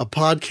a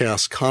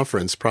podcast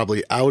conference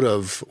probably out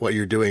of what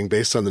you're doing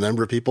based on the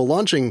number of people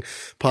launching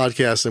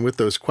podcasts and with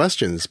those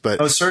questions.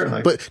 But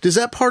certainly. But does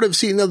that part of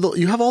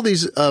you have all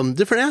these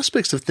different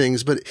aspects of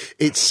things, but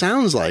it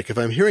sounds like, if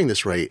I'm hearing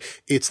this right,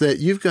 it's that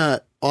you've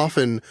got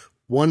often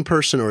one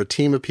person or a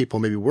team of people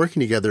maybe working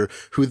together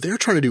who they're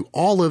trying to do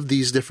all of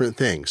these different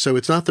things. So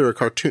it's not they're a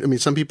cartoon. I mean,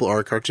 some people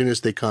are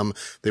cartoonists. They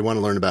want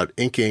to learn about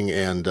inking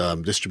and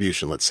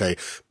distribution, let's say.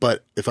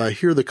 But if I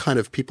hear the kind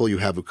of people you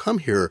have who come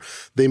here,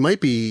 they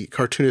might be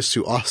cartoonists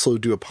who also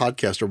do a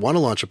podcast or want to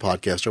launch a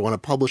podcast or want to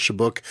publish a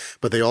book,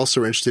 but they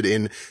also are interested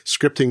in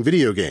scripting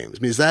video games.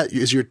 I mean,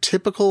 is your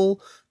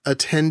typical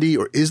attendee,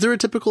 or is there a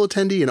typical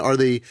attendee, and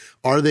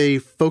are they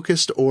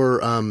focused or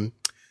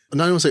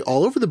not only say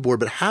all over the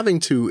board, but having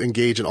to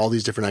engage in all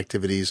these different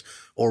activities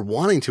or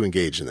wanting to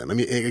engage in them? I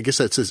mean, I guess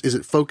that says, is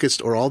it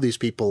focused, or are these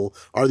people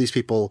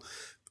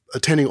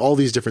attending all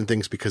these different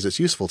things because it's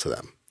useful to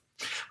them?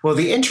 Well,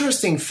 the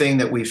interesting thing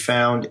that we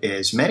found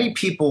is many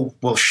people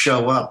will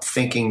show up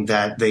thinking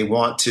that they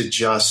want to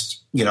just,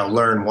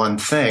 learn one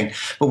thing.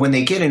 But when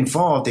they get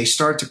involved, they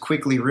start to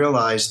quickly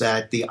realize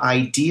that the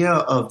idea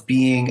of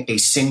being a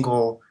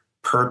single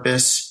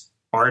purpose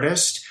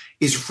artist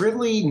is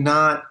really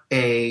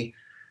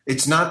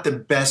it's not the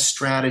best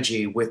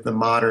strategy with the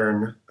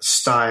modern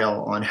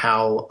style on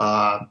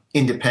how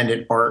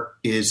independent art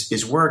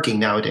is working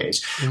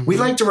nowadays. Mm-hmm. We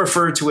like to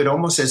refer to it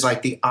almost as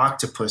like the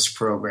octopus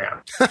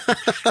program,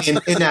 in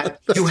that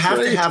you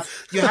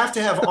have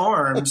to have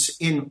arms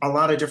in a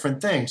lot of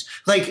different things.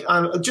 Like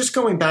just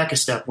going back a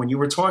step, when you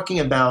were talking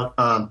about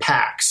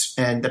PAX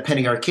and the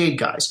Penny Arcade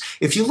guys,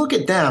 if you look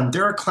at them,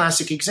 they're a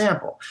classic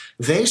example.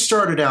 They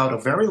started out a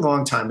very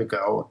long time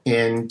ago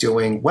in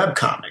doing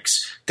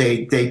webcomics.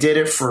 They did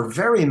it for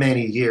very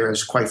many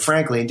years, quite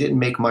frankly, and didn't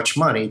make much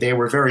money. They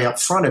were very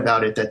upfront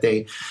about it, that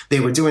they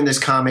were doing this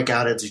comic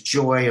out of the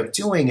joy of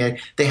doing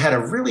it. They had a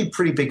really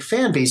pretty big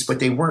fan base, but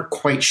they weren't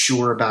quite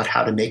sure about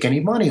how to make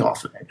any money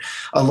off of it.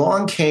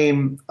 Along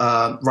came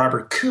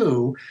Robert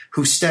Koo,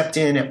 who stepped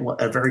in at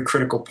a very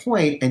critical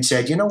point and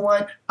said, you know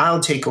what,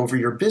 I'll take over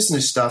your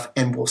business stuff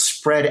and we'll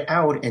spread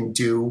out and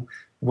do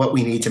what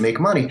we need to make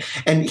money.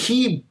 And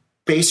he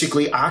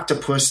basically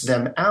octopused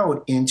them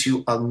out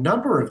into a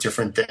number of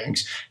different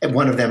things, and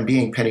one of them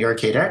being Penny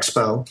Arcade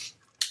Expo.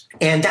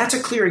 And that's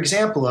a clear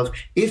example of,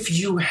 if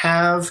you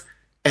have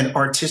an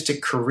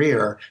artistic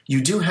career,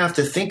 you do have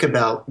to think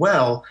about,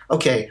 well,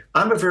 okay,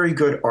 I'm a very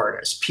good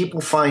artist.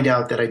 People find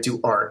out that I do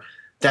art.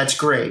 That's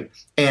great.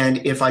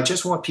 And if I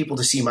just want people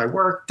to see my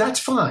work, that's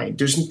fine.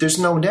 There's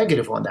no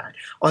negative on that.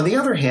 On the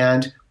other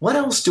hand, what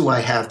else do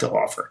I have to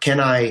offer? Can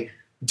I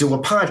do a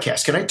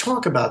podcast? Can I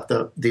talk about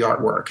the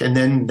artwork? And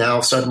then now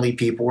suddenly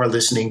people are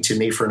listening to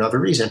me for another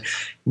reason.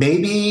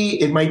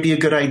 Maybe it might be a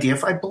good idea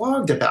if I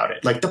blogged about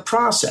it, like the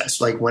process,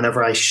 like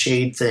whenever I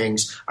shade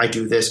things, I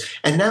do this.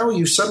 And now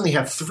you suddenly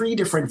have 3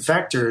 different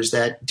vectors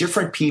that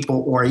different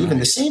people or even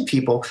the same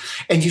people,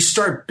 and you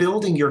start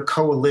building your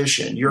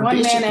coalition. You're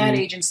one-man ad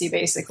agency,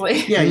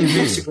 basically. Yeah, you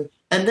basically.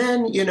 And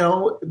then,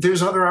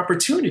 there's other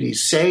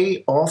opportunities.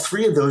 Say all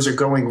 3 of those are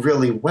going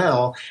really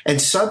well, and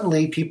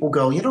suddenly people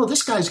go,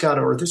 this guy's got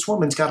or this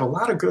woman's got a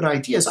lot of good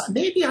ideas.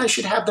 Maybe I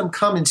should have them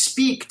come and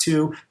speak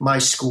to my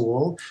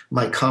school,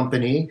 my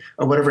company,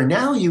 or whatever.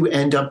 Now you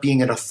end up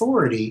being an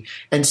authority,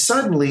 and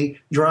suddenly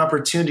your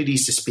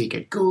opportunities to speak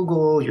at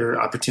Google,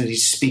 your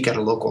opportunities to speak at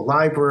a local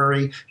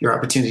library, your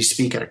opportunity to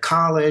speak at a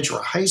college or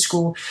a high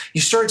school, you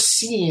start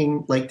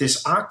seeing like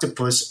this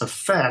octopus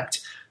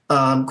effect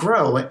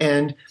grow.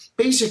 And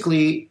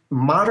basically,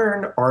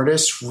 modern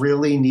artists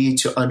really need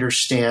to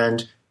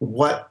understand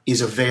what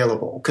is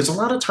available, because a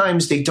lot of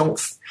times they don't,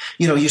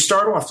 you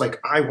start off like,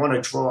 I want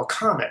to draw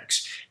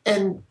comics,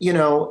 and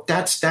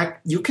that's that,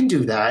 you can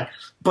do that,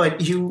 but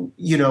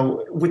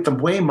with the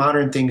way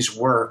modern things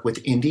work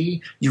with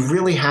indie, you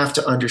really have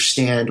to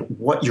understand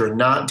what you're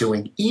not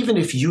doing. Even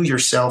if you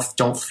yourself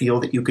don't feel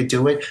that you could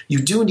do it, you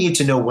do need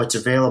to know what's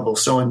available.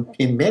 So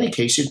in many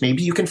cases,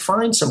 maybe you can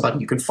find somebody,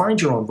 you can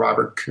find your own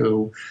Robert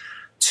Koo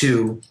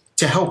to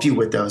help you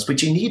with those,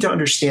 but you need to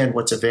understand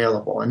what's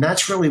available. And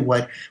that's really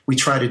what we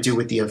try to do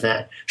with the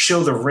event,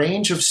 show the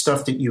range of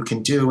stuff that you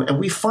can do. And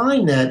we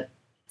find that,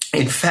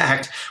 in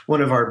fact,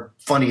 one of our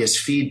funniest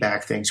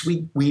feedback things,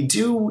 we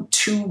do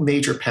 2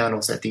 major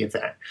panels at the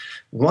event.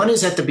 One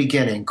is at the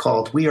beginning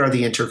called We Are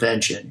the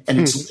Intervention. And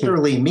it's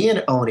literally me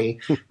and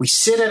Oni. We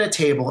sit at a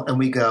table and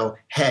we go,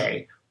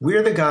 hey,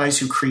 we're the guys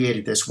who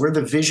created this. We're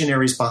the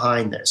visionaries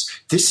behind this.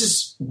 This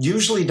is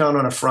usually done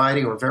on a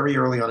Friday or very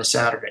early on a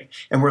Saturday.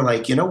 And we're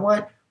like, you know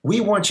what? We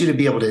want you to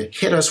be able to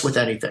hit us with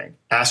anything.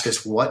 Ask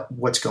us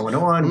what's going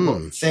on, what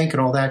we think,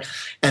 and all that.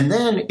 And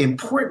then,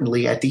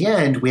 importantly, at the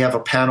end, we have a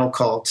panel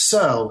called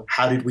So,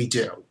 How Did We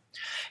Do?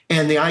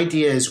 And the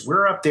idea is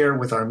we're up there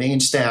with our main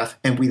staff,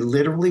 and we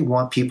literally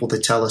want people to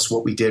tell us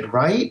what we did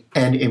right,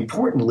 and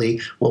importantly,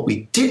 what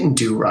we didn't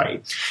do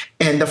right.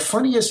 And the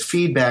funniest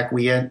feedback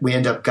we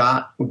end up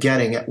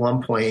getting at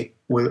one point,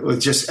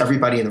 with just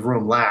everybody in the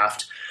room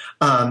laughed,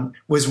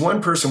 was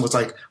one person was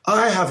like,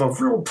 I have a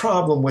real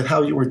problem with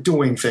how you were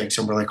doing things.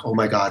 And we're like, oh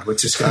my God,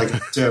 what's this guy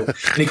going to do?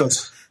 And he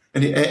goes,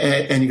 and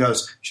he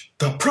goes,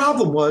 the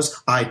problem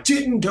was I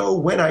didn't know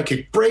when I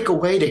could break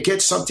away to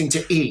get something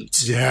to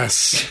eat.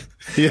 Yes.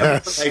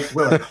 Yes.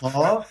 We're like,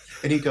 huh?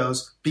 And he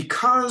goes,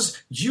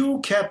 because you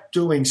kept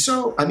doing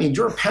so. I mean,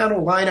 your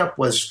panel lineup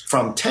was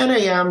from 10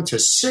 a.m. to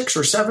 6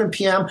 or 7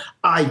 p.m.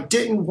 I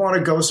didn't want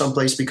to go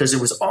someplace because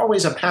there was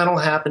always a panel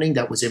happening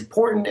that was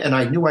important, and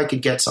I knew I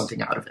could get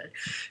something out of it.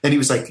 And he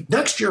was like,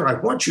 next year, I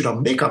want you to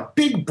make a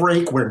big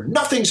break where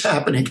nothing's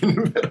happening in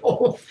the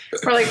middle.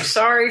 We're like,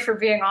 sorry for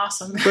being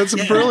awesome. That's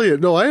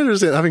brilliant. No, I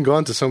understand. Having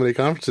gone to so many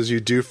conferences,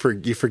 you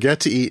forget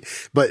to eat,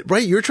 but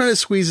right, you're trying to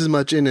squeeze as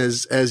much in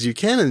as you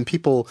can, and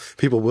people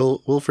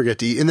will forget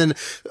to eat. And then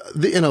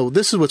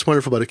this is what's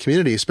wonderful about a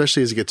community,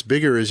 especially as it gets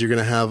bigger, is you're going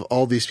to have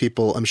all these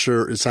people. I'm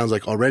sure it sounds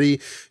like already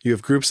you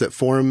have groups that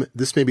form.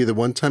 This may be the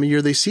one time a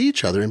year they see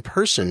each other in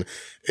person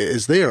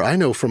is there. I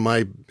know from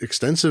my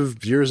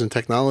extensive years in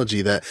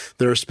technology that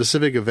there are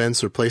specific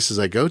events or places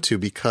I go to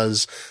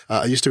because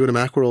I used to go to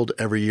Macworld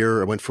every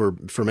year. I went for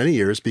many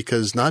years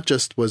because not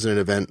just was it an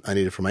event I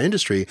needed for my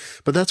industry,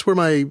 but that's where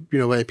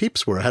my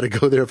peeps were. I had to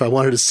go there if I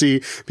wanted to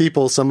see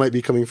people. Some might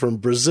be coming from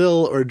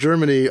Brazil or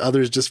Germany,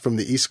 others just from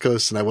the East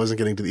Coast, and I wasn't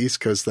getting to the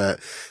East Coast that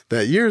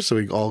year, so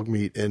we all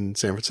meet in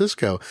San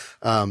Francisco.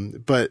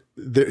 But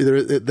there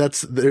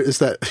is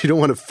that you don't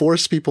want to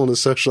force people into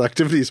social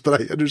activities,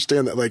 but I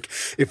understand that like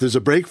if there's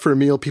a break for a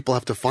meal, people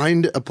have to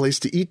find a place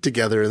to eat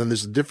together, and then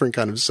there's a different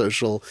kind of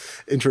social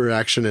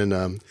interaction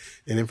and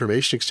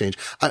information exchange.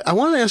 I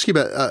wanted to ask you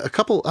about a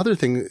couple other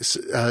things,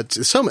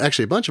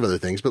 actually a bunch of other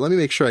things, but let me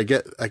make sure I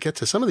get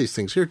to some of these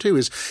things here too,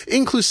 is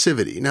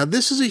inclusivity. Now,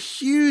 this is a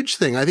huge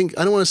thing. I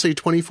don't want to say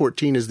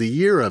 2014 is the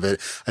year of it.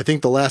 I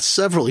think the last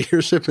several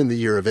years have been the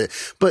year of it,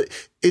 but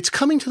it's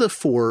coming to the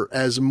fore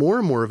as more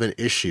and more of an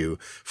issue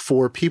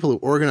for people who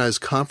organize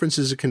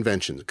conferences and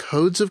conventions,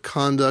 codes of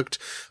conduct,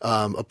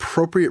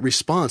 appropriate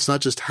response,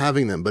 not just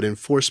having them, but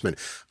enforcement,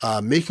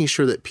 making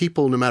sure that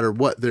people, no matter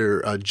what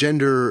their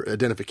gender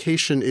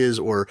identification is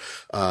or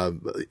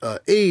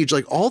age,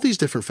 like all these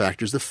different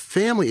factors, the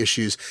family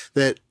issues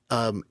that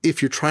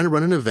if you're trying to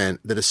run an event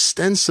that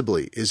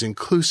ostensibly is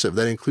inclusive,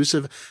 that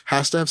inclusive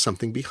has to have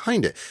something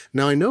behind it.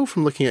 Now, I know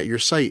from looking at your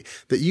site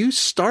that you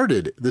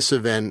started this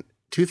event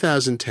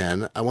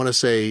 2010, I want to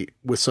say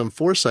with some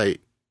foresight,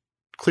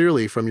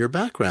 clearly from your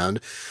background.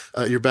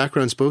 Your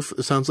background's both,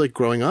 it sounds like,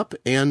 growing up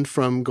and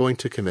from going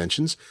to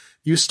conventions.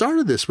 You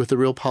started this with the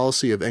real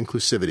policy of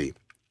inclusivity.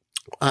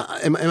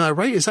 Am I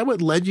right? Is that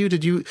what led you?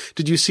 Did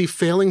you see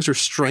failings or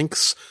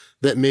strengths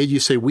that made you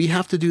say, we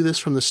have to do this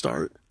from the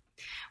start?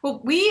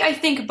 Well, I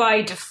think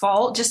by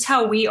default, just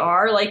how we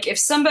are, like if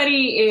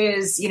somebody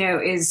is,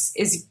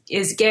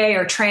 is gay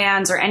or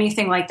trans or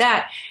anything like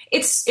that,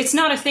 it's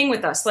not a thing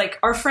with us. Like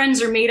our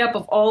friends are made up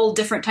of all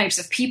different types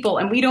of people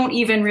and we don't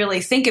even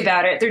really think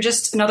about it. They're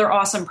just another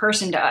awesome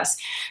person to us.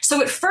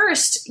 So at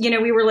first,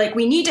 we were like,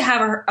 we need to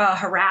have a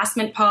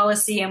harassment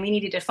policy and we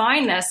need to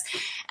define this.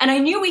 And I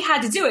knew we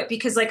had to do it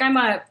because like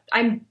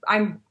I'm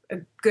a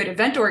good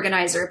event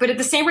organizer, but at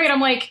the same rate,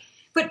 I'm like,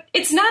 but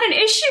it's not an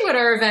issue at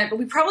our event, but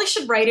we probably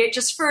should write it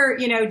just for,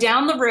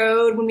 down the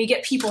road when we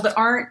get people that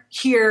aren't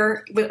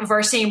here of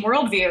our same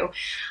worldview.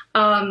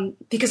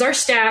 Because our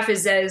staff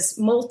is as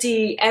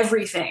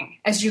multi-everything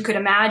as you could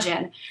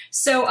imagine.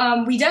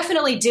 So we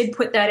definitely did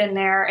put that in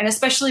there, and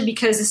especially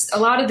because a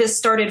lot of this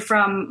started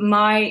from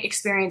my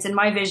experience and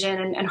my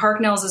vision and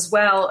Harknell's as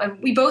well. And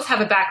we both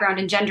have a background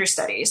in gender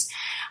studies.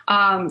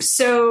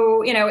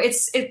 So,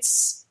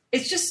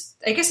 it's just,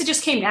 I guess it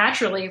just came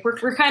naturally.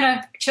 We're kind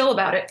of chill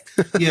about it.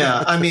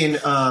 Yeah, I mean,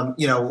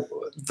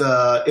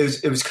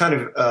 it was kind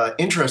of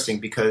interesting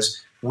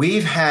because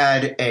we've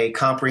had a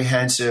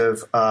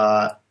comprehensive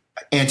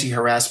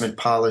anti-harassment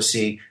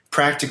policy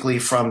practically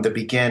from the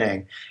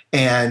beginning,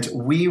 and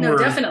we were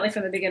definitely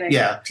from the beginning.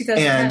 Yeah,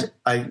 2010.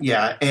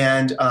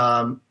 And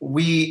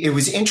it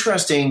was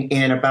interesting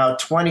in about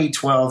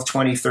 2012,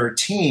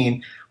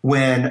 2013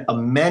 when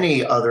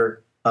many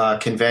other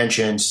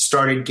conventions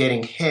started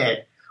getting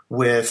hit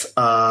with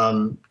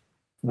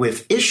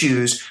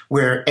issues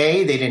where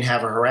A, they didn't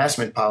have a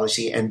harassment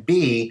policy, and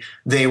B,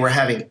 they were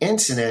having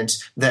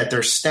incidents that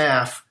their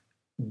staff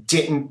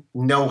didn't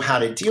know how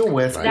to deal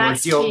with or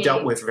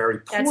dealt with very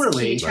poorly. That's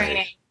key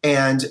training.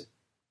 And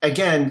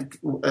again,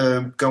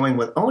 going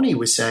what Oni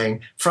was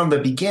saying, from the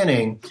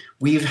beginning,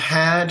 we've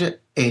had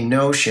a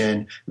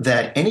notion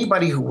that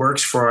anybody who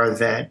works for our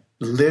event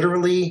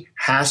literally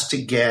has to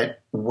get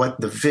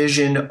what the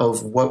vision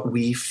of what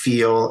we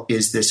feel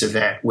is this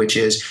event, which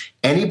is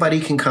anybody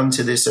can come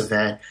to this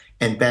event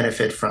and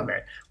benefit from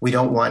it. We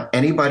don't want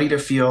anybody to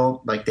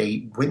feel like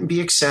they wouldn't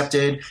be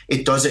accepted.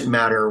 It doesn't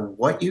matter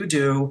what you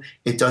do.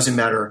 It doesn't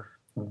matter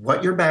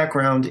what your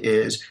background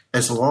is,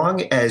 as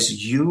long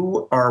as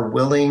you are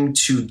willing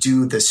to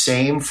do the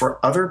same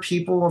for other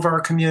people of our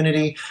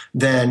community,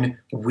 then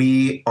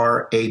we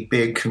are a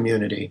big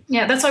community.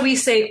 Yeah, that's why we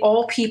say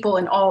all people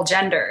and all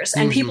genders.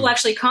 And people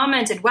actually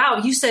commented, wow,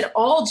 you said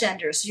all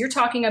genders, so you're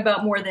talking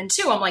about more than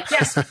two. I'm like,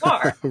 yes, we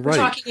are. Right. We're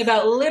talking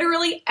about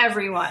literally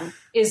everyone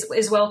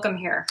is welcome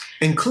here.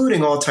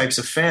 Including all types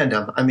of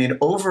fandom. I mean,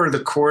 over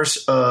the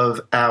course of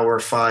our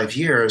 5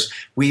 years,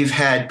 we've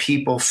had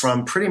people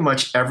from pretty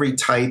much every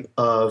type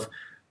of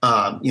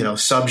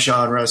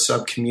subgenre,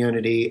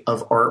 sub-community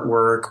of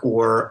artwork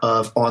or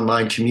of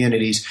online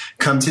communities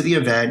come to the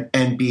event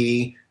and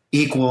be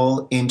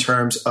equal in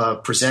terms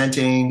of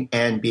presenting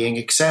and being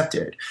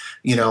accepted.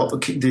 There's all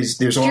kinds of...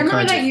 Do you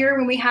remember that year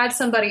when we had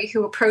somebody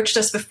who approached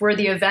us before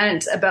the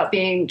event about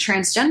being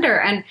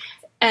transgender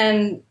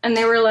and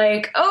they were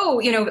like, oh,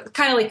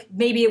 kind of like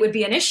maybe it would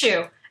be an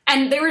issue.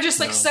 And they were just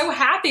like so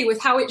happy with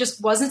how it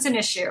just wasn't an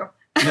issue.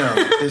 No,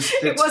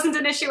 it wasn't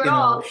an issue at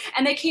all.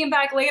 And they came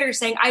back later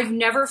saying, I've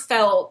never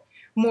felt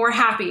more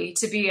happy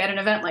to be at an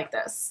event like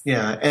this.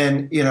 Yeah.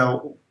 And,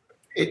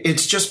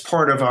 it's just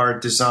part of our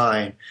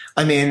design.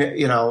 I mean,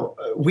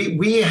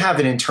 we have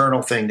an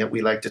internal thing that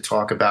we like to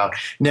talk about.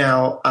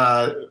 Now,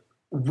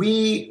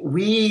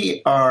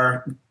 we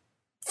are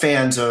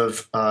fans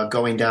of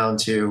going down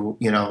to,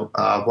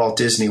 Walt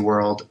Disney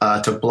World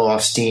to blow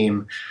off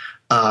steam.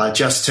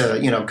 Just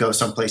to, go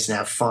someplace and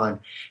have fun.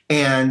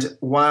 And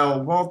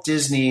while Walt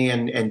Disney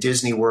and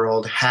Disney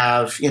World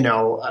have,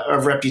 a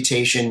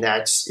reputation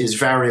that is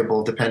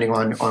variable depending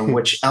on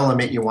which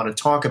element you want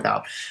to talk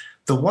about,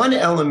 the one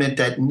element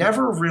that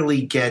never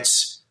really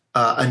gets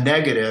a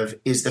negative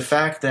is the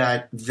fact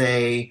that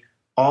they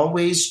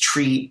always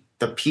treat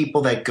the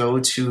people that go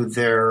to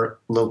their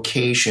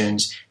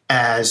locations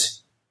as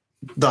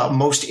the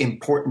most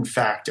important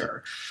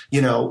factor.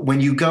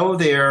 When you go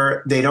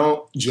there, they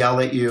don't yell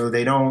at you.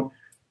 They don't,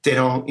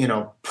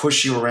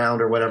 push you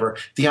around or whatever.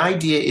 The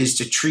idea is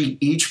to treat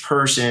each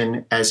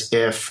person as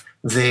if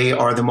they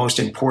are the most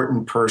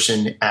important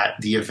person at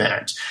the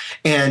event.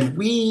 And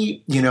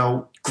we,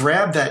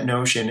 grab that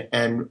notion.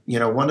 And,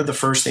 one of the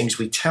first things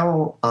we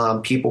tell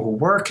people who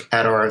work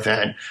at our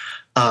event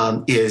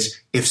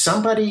is if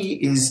somebody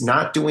is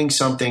not doing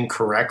something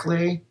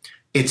correctly,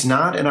 it's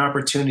not an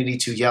opportunity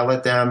to yell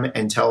at them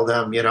and tell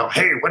them,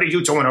 hey, what are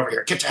you doing over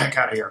here? Get the heck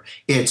out of here.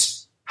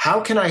 It's, how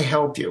can I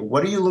help you?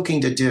 What are you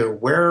looking to do?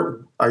 Where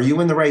are you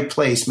in the right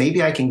place?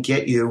 Maybe I can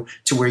get you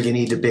to where you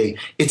need to be.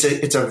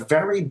 It's a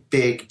very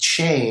big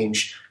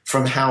change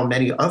from how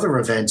many other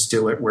events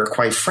do it, where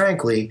quite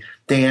frankly,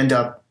 they end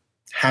up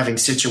having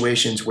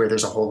situations where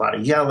there's a whole lot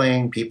of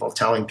yelling, people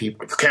telling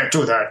people, you can't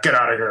do that, get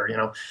out of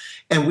here,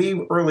 And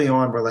we early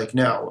on were like,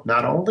 no,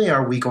 not only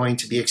are we going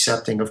to be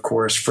accepting, of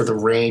course, for the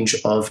range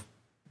of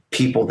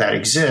people that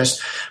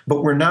exist,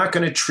 but we're not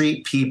going to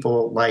treat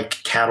people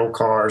like cattle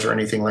cars or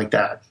anything like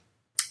that.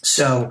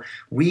 So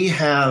we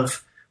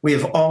have we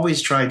have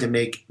always tried to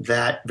make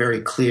that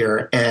very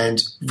clear.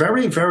 And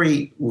very,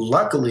 very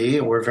luckily,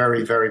 or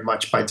very, very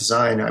much by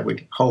design, I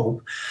would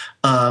hope,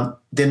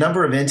 the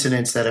number of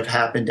incidents that have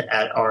happened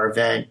at our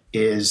event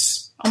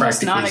is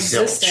almost practically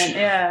non-existent. zilch.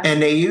 Yeah.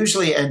 And they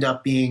usually end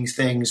up being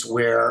things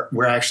where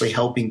we're actually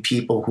helping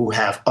people who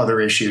have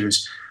other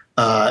issues,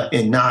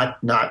 and not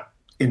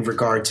in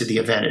regard to the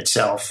event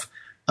itself.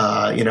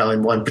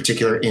 In one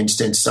particular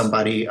instance,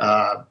 somebody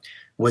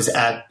was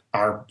at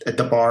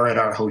the bar at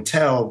our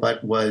hotel,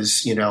 but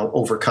was,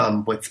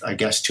 overcome with, I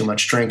guess, too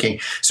much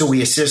drinking. So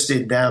we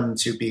assisted them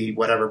to be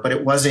whatever, but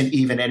it wasn't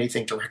even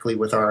anything directly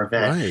with our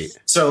event. Right.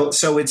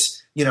 So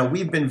it's,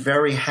 we've been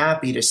very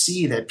happy to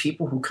see that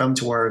people who come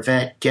to our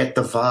event get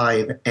the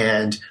vibe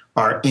and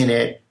are in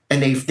it,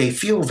 and they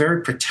feel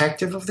very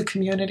protective of the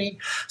community.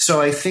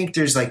 So I think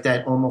there's like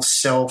that almost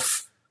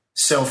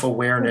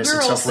self-awareness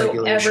and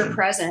self-regulation. We're also ever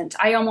present.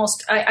 I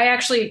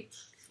actually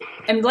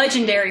am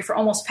legendary for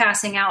almost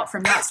passing out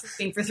from not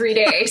sleeping for 3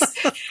 days.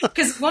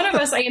 Because one of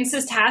us, I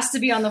insist, has to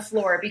be on the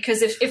floor.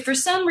 Because if for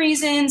some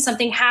reason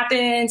something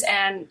happens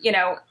and,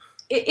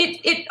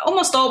 it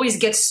almost always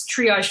gets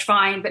triaged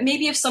fine. But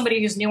maybe if somebody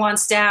who's new on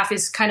staff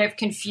is kind of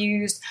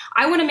confused,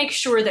 I want to make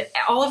sure that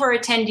all of our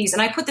attendees,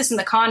 and I put this in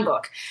the con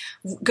book,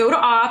 go to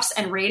ops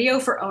and radio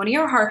for Oni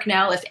or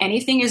Harknell if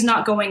anything is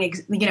not going,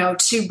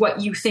 to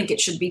what you think it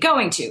should be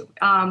going to.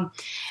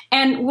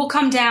 And we'll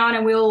come down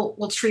and we'll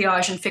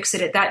triage and fix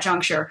it at that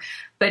juncture.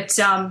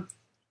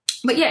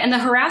 But yeah, and the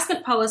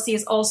harassment policy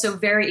is also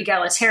very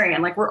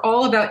egalitarian. Like, we're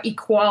all about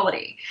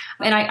equality.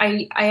 And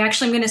I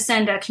actually am going to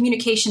send a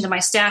communication to my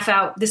staff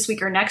out this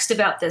week or next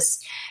about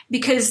this,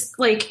 because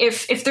like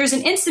if there's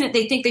an incident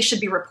they think they should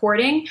be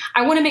reporting,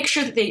 I want to make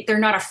sure that they're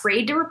not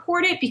afraid to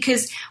report it,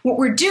 because what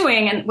we're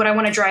doing and what I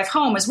want to drive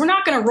home is we're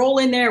not going to roll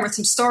in there with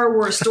some Star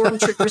Wars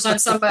stormtroopers on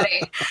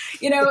somebody.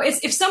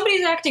 If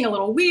somebody's acting a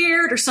little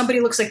weird or somebody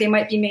looks like they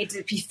might be made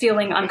to be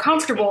feeling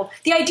uncomfortable,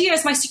 the idea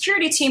is my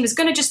security team is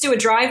going to just do a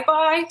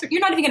drive-by. You're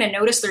not even going to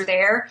notice they're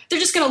there. They're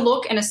just going to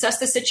look and assess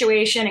the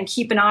situation and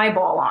keep an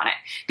eyeball on it.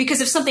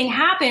 Because if something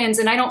happens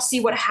and I don't see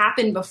what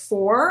happened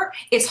before,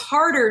 it's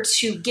harder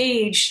to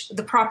gauge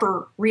the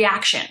proper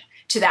reaction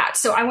to that.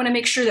 So I want to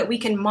make sure that we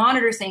can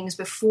monitor things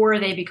before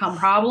they become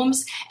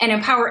problems and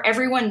empower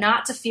everyone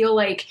not to feel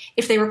like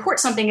if they report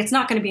something, it's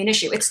not going to be an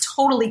issue. It's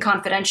totally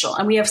confidential.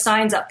 And we have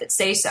signs up that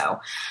say so.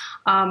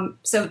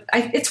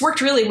 It's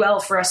worked really well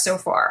for us so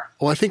far.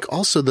 Well, I think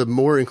also the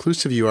more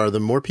inclusive you are, the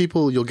more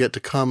people you'll get to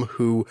come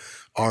who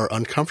are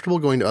uncomfortable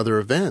going to other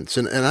events.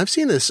 And I've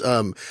seen this.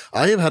 I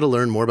have had to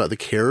learn more about the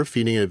care of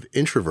feeding of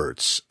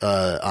introverts.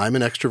 I'm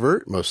an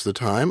extrovert most of the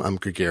time. I'm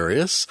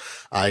gregarious.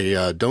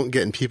 I don't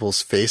get in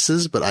people's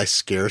faces, but I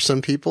scare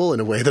some people in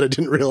a way that I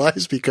didn't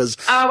realize because.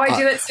 Oh, I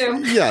do it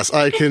too. Yes,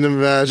 I can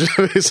imagine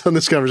based on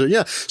this conversation.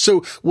 Yeah.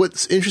 So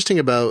what's interesting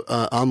about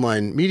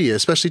online media,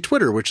 especially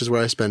Twitter, which is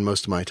where I spend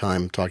most of my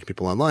time talking to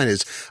people online,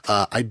 is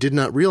I did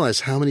not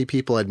realize how many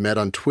people I'd met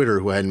on Twitter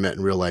who I hadn't met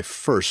in real life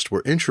first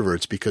were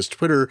introverts, because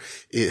Twitter,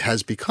 it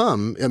has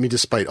become,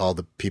 despite all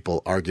the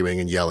people arguing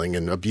and yelling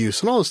and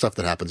abuse and all the stuff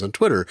that happens on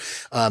Twitter,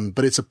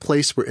 but it's a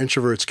place where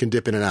introverts can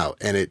dip in and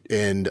out.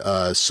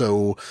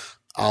 So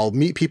I'll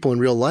meet people in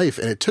real life,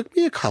 and it took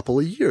me a couple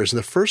of years. In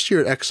the first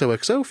year at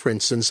XOXO, for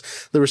instance,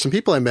 there were some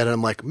people I met, and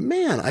I'm like,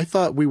 man, I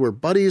thought we were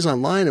buddies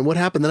online, and what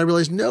happened? Then I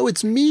realized, no,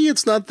 it's me,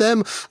 it's not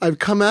them. I've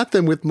come at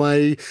them with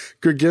my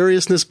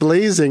gregariousness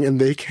blazing,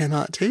 and they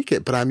cannot take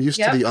it, but I'm used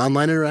to the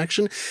online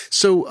interaction.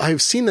 So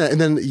I've seen that.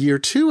 And then year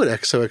 2 at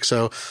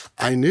XOXO,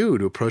 I knew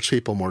to approach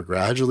people more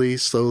gradually,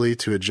 slowly,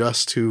 to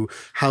adjust to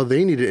how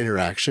they needed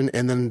interaction,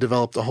 and then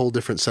developed a whole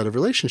different set of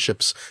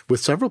relationships with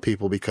several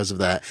people because of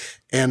that.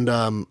 And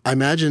I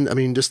imagine,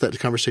 just that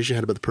conversation you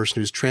had about the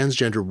person who's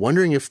transgender,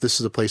 wondering if this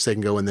is a place they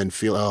can go and then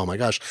feel, oh my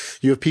gosh,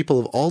 you have people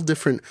of all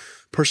different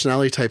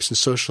personality types and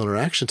social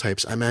interaction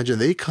types. I imagine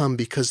they come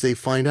because they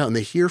find out and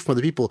they hear from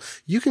other people,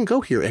 you can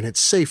go here and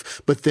it's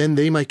safe, but then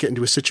they might get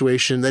into a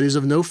situation that is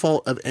of no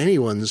fault of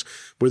anyone's,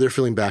 where they're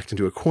feeling backed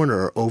into a corner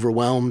or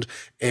overwhelmed.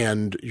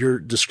 And your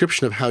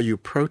description of how you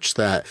approach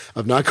that,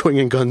 of not going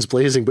in guns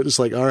blazing, but it's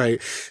like, all right,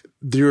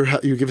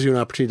 it gives you an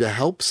opportunity to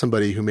help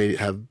somebody who may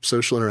have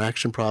social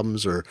interaction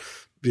problems or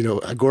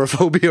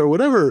agoraphobia or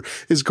whatever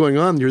is going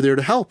on. You're there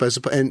to help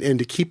and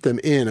to keep them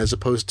in, as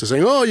opposed to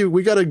saying, oh,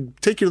 we got to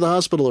take you to the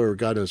hospital or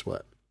God knows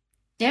what.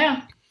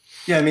 Yeah.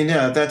 Yeah.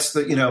 That's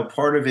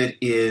part of it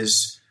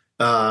is,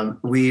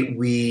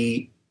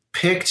 we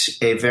picked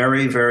a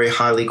very, very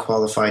highly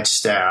qualified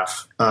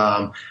staff.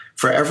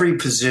 For every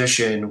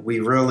position,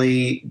 we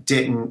really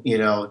didn't,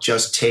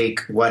 just take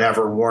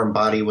whatever warm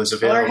body was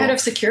available. Well, our head of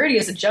security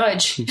is a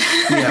judge.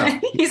 Yeah.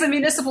 He's a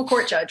municipal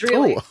court judge,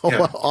 really.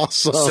 Yeah.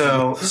 Awesome.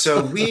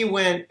 So we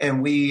went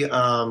and we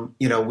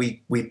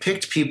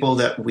picked people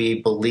that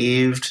we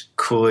believed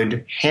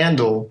could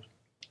handle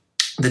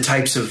the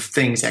types of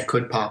things that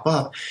could pop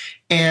up.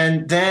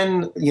 And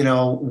then,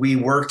 we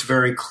worked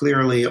very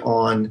clearly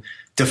on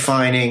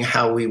defining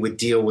how we would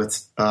deal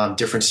with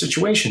different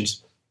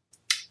situations.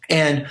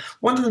 And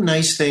one of the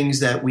nice things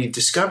that we've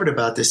discovered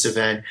about this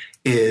event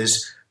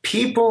is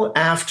people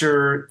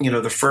after,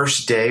 the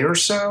first day or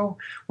so,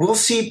 we'll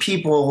see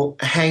people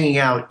hanging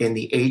out in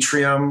the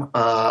atrium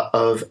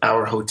of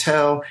our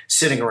hotel,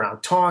 sitting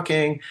around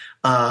talking.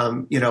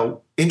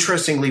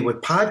 Interestingly,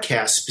 with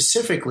podcasts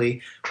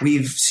specifically,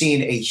 we've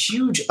seen a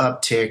huge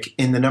uptick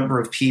in the number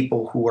of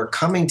people who are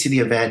coming to the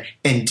event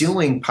and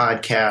doing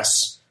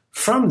podcasts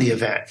from the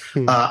event,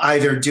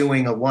 either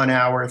doing a 1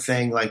 hour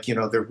thing like,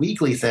 their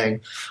weekly thing,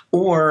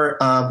 or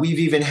we've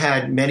even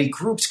had many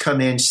groups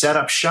come in, set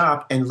up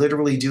shop, and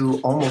literally do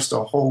almost a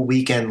whole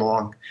weekend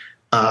long,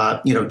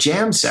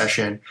 jam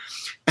session.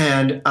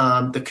 And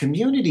the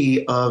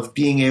community of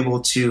being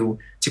able to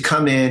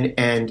come in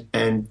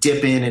and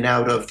dip in and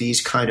out of these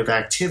kind of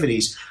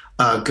activities,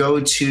 go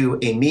to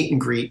a meet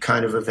and greet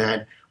kind of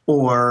event,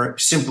 or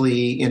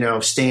simply,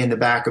 stay in the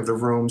back of the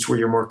rooms where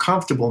you're more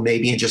comfortable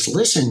maybe and just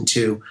listen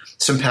to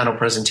some panel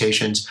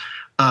presentations.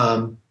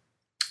 Our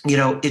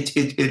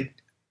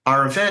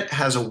event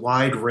has a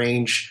wide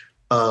range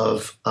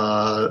of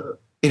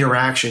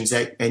interactions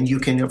and you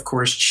can, of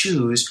course,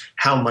 choose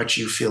how much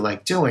you feel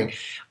like doing.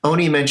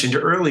 Oni mentioned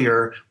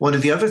earlier, one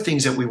of the other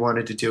things that we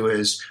wanted to do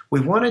is we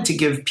wanted to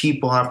give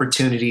people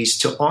opportunities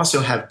to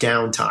also have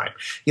downtime.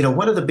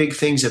 One of the big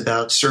things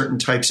about certain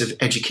types of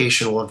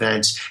educational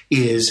events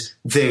is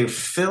they're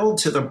filled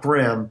to the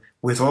brim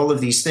with all of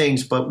these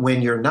things, but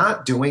when you're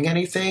not doing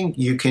anything,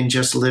 you can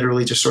just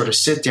literally just sort of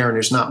sit there and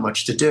there's not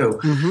much to do.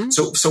 Mm-hmm.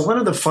 So one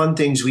of the fun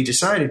things we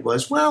decided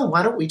was, well,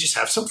 why don't we just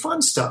have some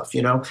fun stuff?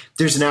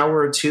 There's an hour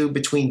or two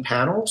between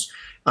panels.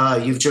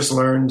 You've just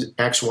learned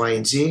X, Y,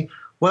 and Z.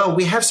 Well,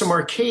 we have some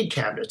arcade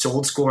cabinets,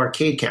 old school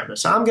arcade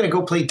cabinets. I'm going to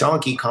go play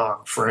Donkey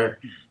Kong for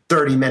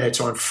 30 minutes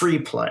on free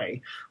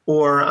play,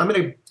 or I'm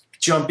going to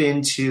jump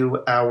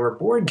into our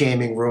board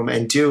gaming room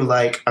and do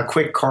like a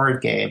quick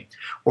card game,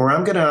 or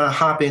I'm going to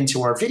hop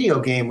into our video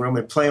game room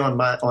and play on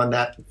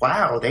that.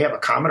 Wow, they have a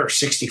Commodore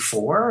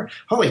 64.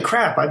 Holy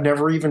crap. I've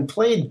never even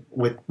played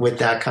with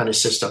that kind of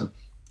system.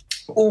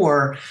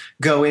 Or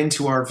go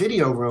into our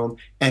video room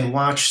and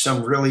watch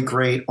some really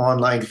great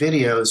online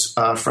videos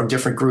from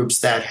different groups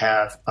that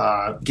have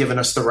given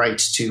us the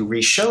rights to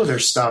re-show their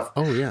stuff.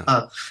 Oh,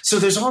 yeah. So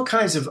there's all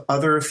kinds of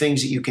other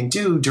things that you can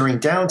do during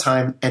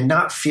downtime and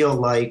not feel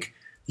like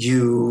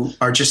you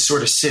are just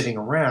sort of sitting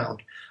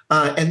around.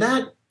 And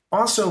that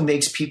also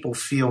makes people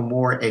feel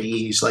more at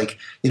ease. Like,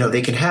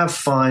 they can have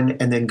fun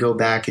and then go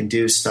back and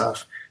do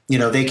stuff.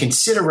 They can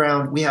sit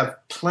around. We have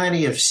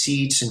plenty of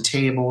seats and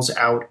tables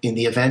out in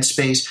the event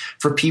space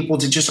for people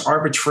to just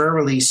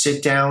arbitrarily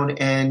sit down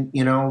and,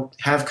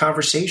 have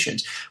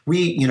conversations.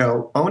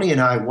 Oni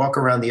and I walk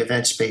around the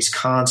event space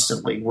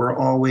constantly. We're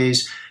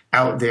always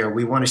out there.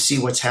 We want to see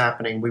what's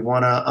happening. We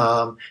want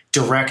to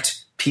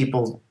direct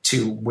people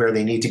to where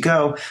they need to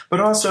go, but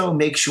also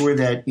make sure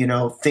that,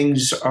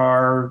 things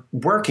are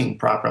working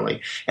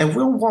properly. And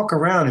we'll walk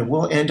around and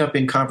we'll end up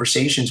in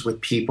conversations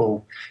with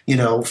people,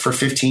 for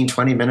 15,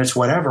 20 minutes,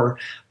 whatever.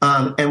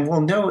 And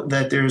we'll note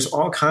that there's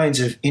all kinds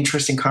of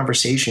interesting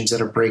conversations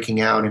that are breaking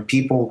out and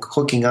people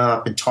hooking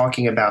up and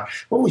talking about,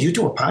 oh, you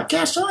do a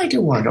podcast? Oh, I do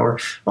one. Or,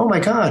 oh my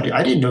God,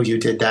 I didn't know you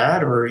did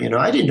that. Or,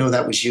 I didn't know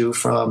that was you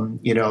from,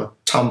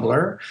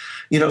 Tumblr.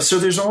 So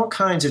there's all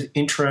kinds of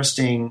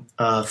interesting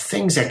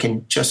things that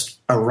can just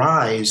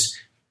arise,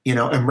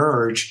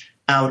 emerge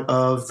out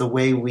of the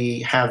way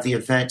we have the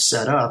event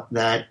set up.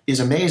 That is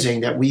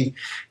amazing, that we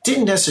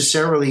didn't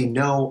necessarily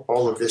know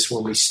all of this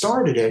when we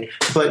started it,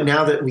 but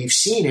now that we've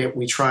seen it,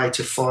 we try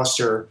to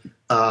foster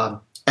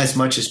as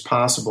much as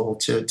possible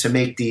to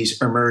make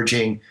these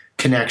emerging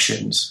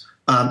connections.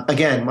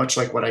 Again, much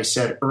like what I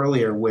said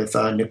earlier with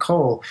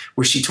Nicole,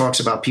 where she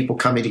talks about people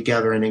coming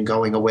together and then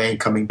going away and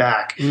coming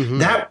back. Mm-hmm.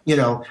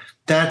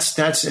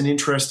 That's an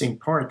interesting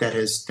part that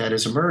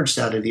has emerged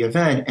out of the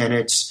event. And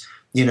it's,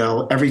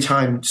 every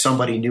time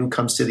somebody new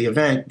comes to the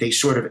event, they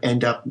sort of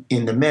end up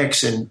in the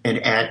mix and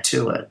add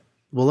to it.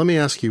 Well, let me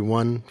ask you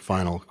one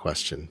final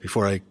question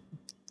before I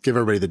give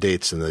everybody the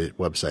dates and the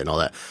website and all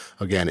that.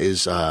 Again,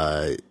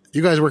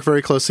 you guys work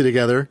very closely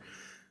together.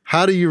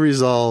 How do you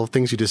resolve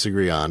things you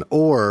disagree on,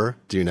 or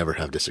do you never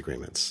have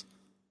disagreements?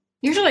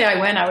 Usually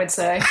I win, I would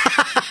say.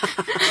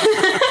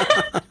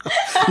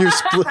 You're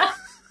split.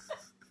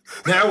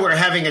 Now we're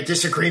having a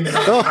disagreement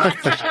on the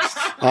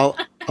podcast.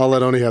 I'll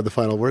let Oni have the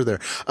final word there.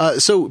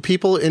 So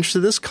people interested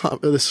in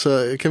this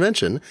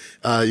convention,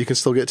 you can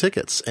still get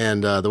tickets.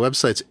 And the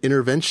website's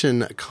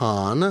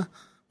interventioncon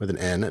with an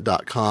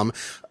N.com,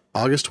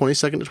 August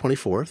 22nd to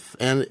 24th.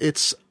 And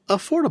it's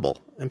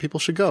affordable and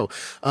people should go.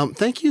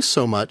 Thank you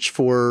so much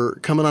for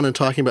coming on and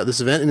talking about this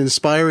event and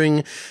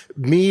inspiring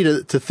me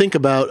to think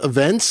about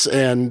events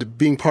and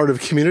being part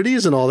of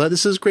communities and all that.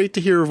 This is great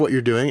to hear of what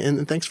you're doing.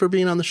 And thanks for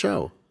being on the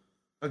show.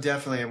 Oh,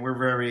 definitely, and we're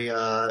very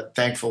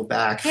thankful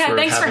back. Yeah,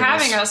 thanks for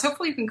having us. us.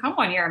 Hopefully you can come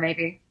one year,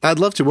 maybe. I'd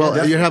love to. Well,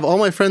 Yeah, you have all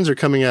my friends are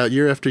coming out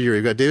year after year.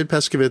 You've got David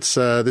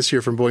Peskovitz this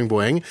year from Boing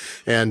Boing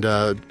and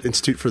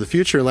Institute for the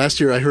Future. And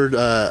last year I heard,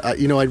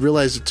 I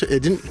realized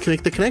it didn't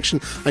make the connection.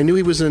 I knew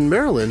he was in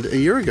Maryland a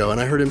year ago, and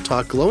I heard him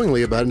talk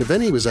glowingly about an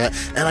event he was at,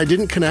 and I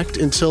didn't connect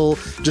until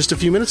just a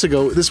few minutes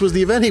ago. This was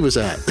the event he was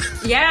at.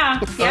 Yeah.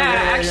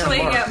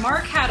 Actually, Mark.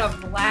 Mark had a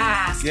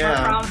blast.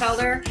 Yeah. Mark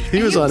Frauenfelder.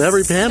 He was on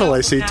every panel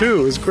I see, nice. too.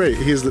 It was great.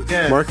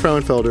 Yeah. Mark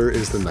Frauenfelder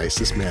is the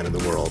nicest man in the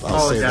world.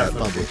 I'll say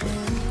definitely. that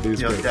publicly. He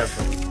was great.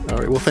 Definitely. All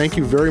right. Well, thank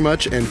you very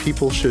much. And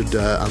people should,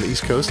 on the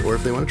East Coast, or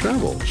if they want to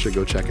travel, should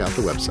go check out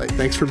the website.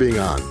 Thanks for being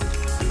on. No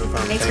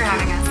problem. Thanks Thank for you.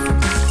 having us.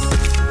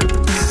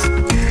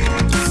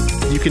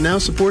 You can now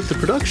support the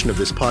production of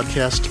this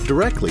podcast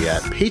directly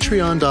at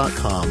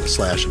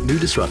patreon.com/New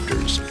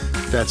Disruptors.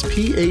 That's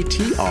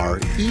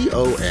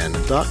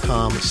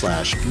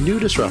patreon.com/New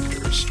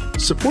Disruptors.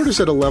 Support us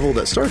at a level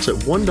that starts at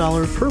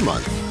 $1 per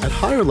month. At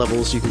higher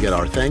levels, you can get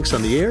our Thanks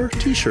on the Air,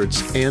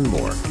 t-shirts, and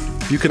more.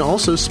 You can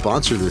also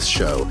sponsor this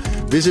show.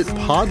 Visit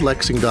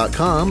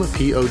podlexing.com,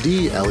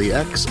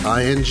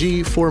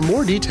 PODLEXING, for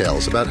more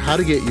details about how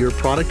to get your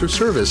product or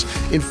service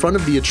in front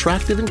of the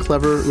attractive and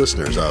clever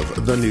listeners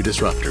of The New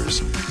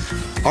Disruptors.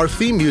 Our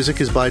theme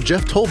music is by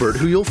Jeff Tolbert,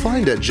 who you'll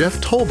find at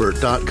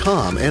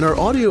jefftolbert.com, and our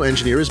audio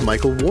engineer is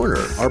Michael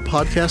Warner. Our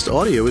podcast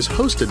audio is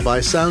hosted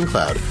by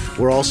SoundCloud.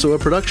 We're also a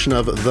production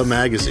of The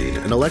Magazine,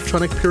 an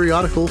electronic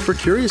periodical for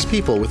curious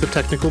people with a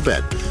technical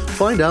bent.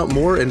 Find out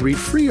more and read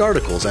free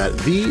articles at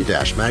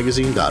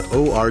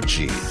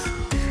the-magazine.org.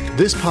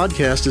 This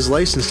podcast is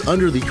licensed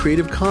under the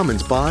Creative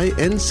Commons by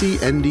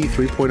NC-ND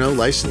 3.0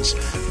 license.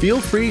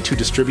 Feel free to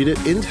distribute it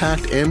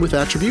intact and with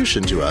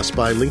attribution to us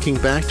by linking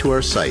back to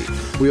our site.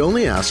 We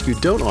only ask you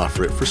don't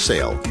offer it for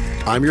sale.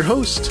 I'm your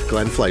host,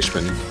 Glenn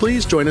Fleischman.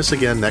 Please join us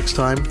again next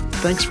time.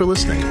 Thanks for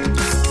listening.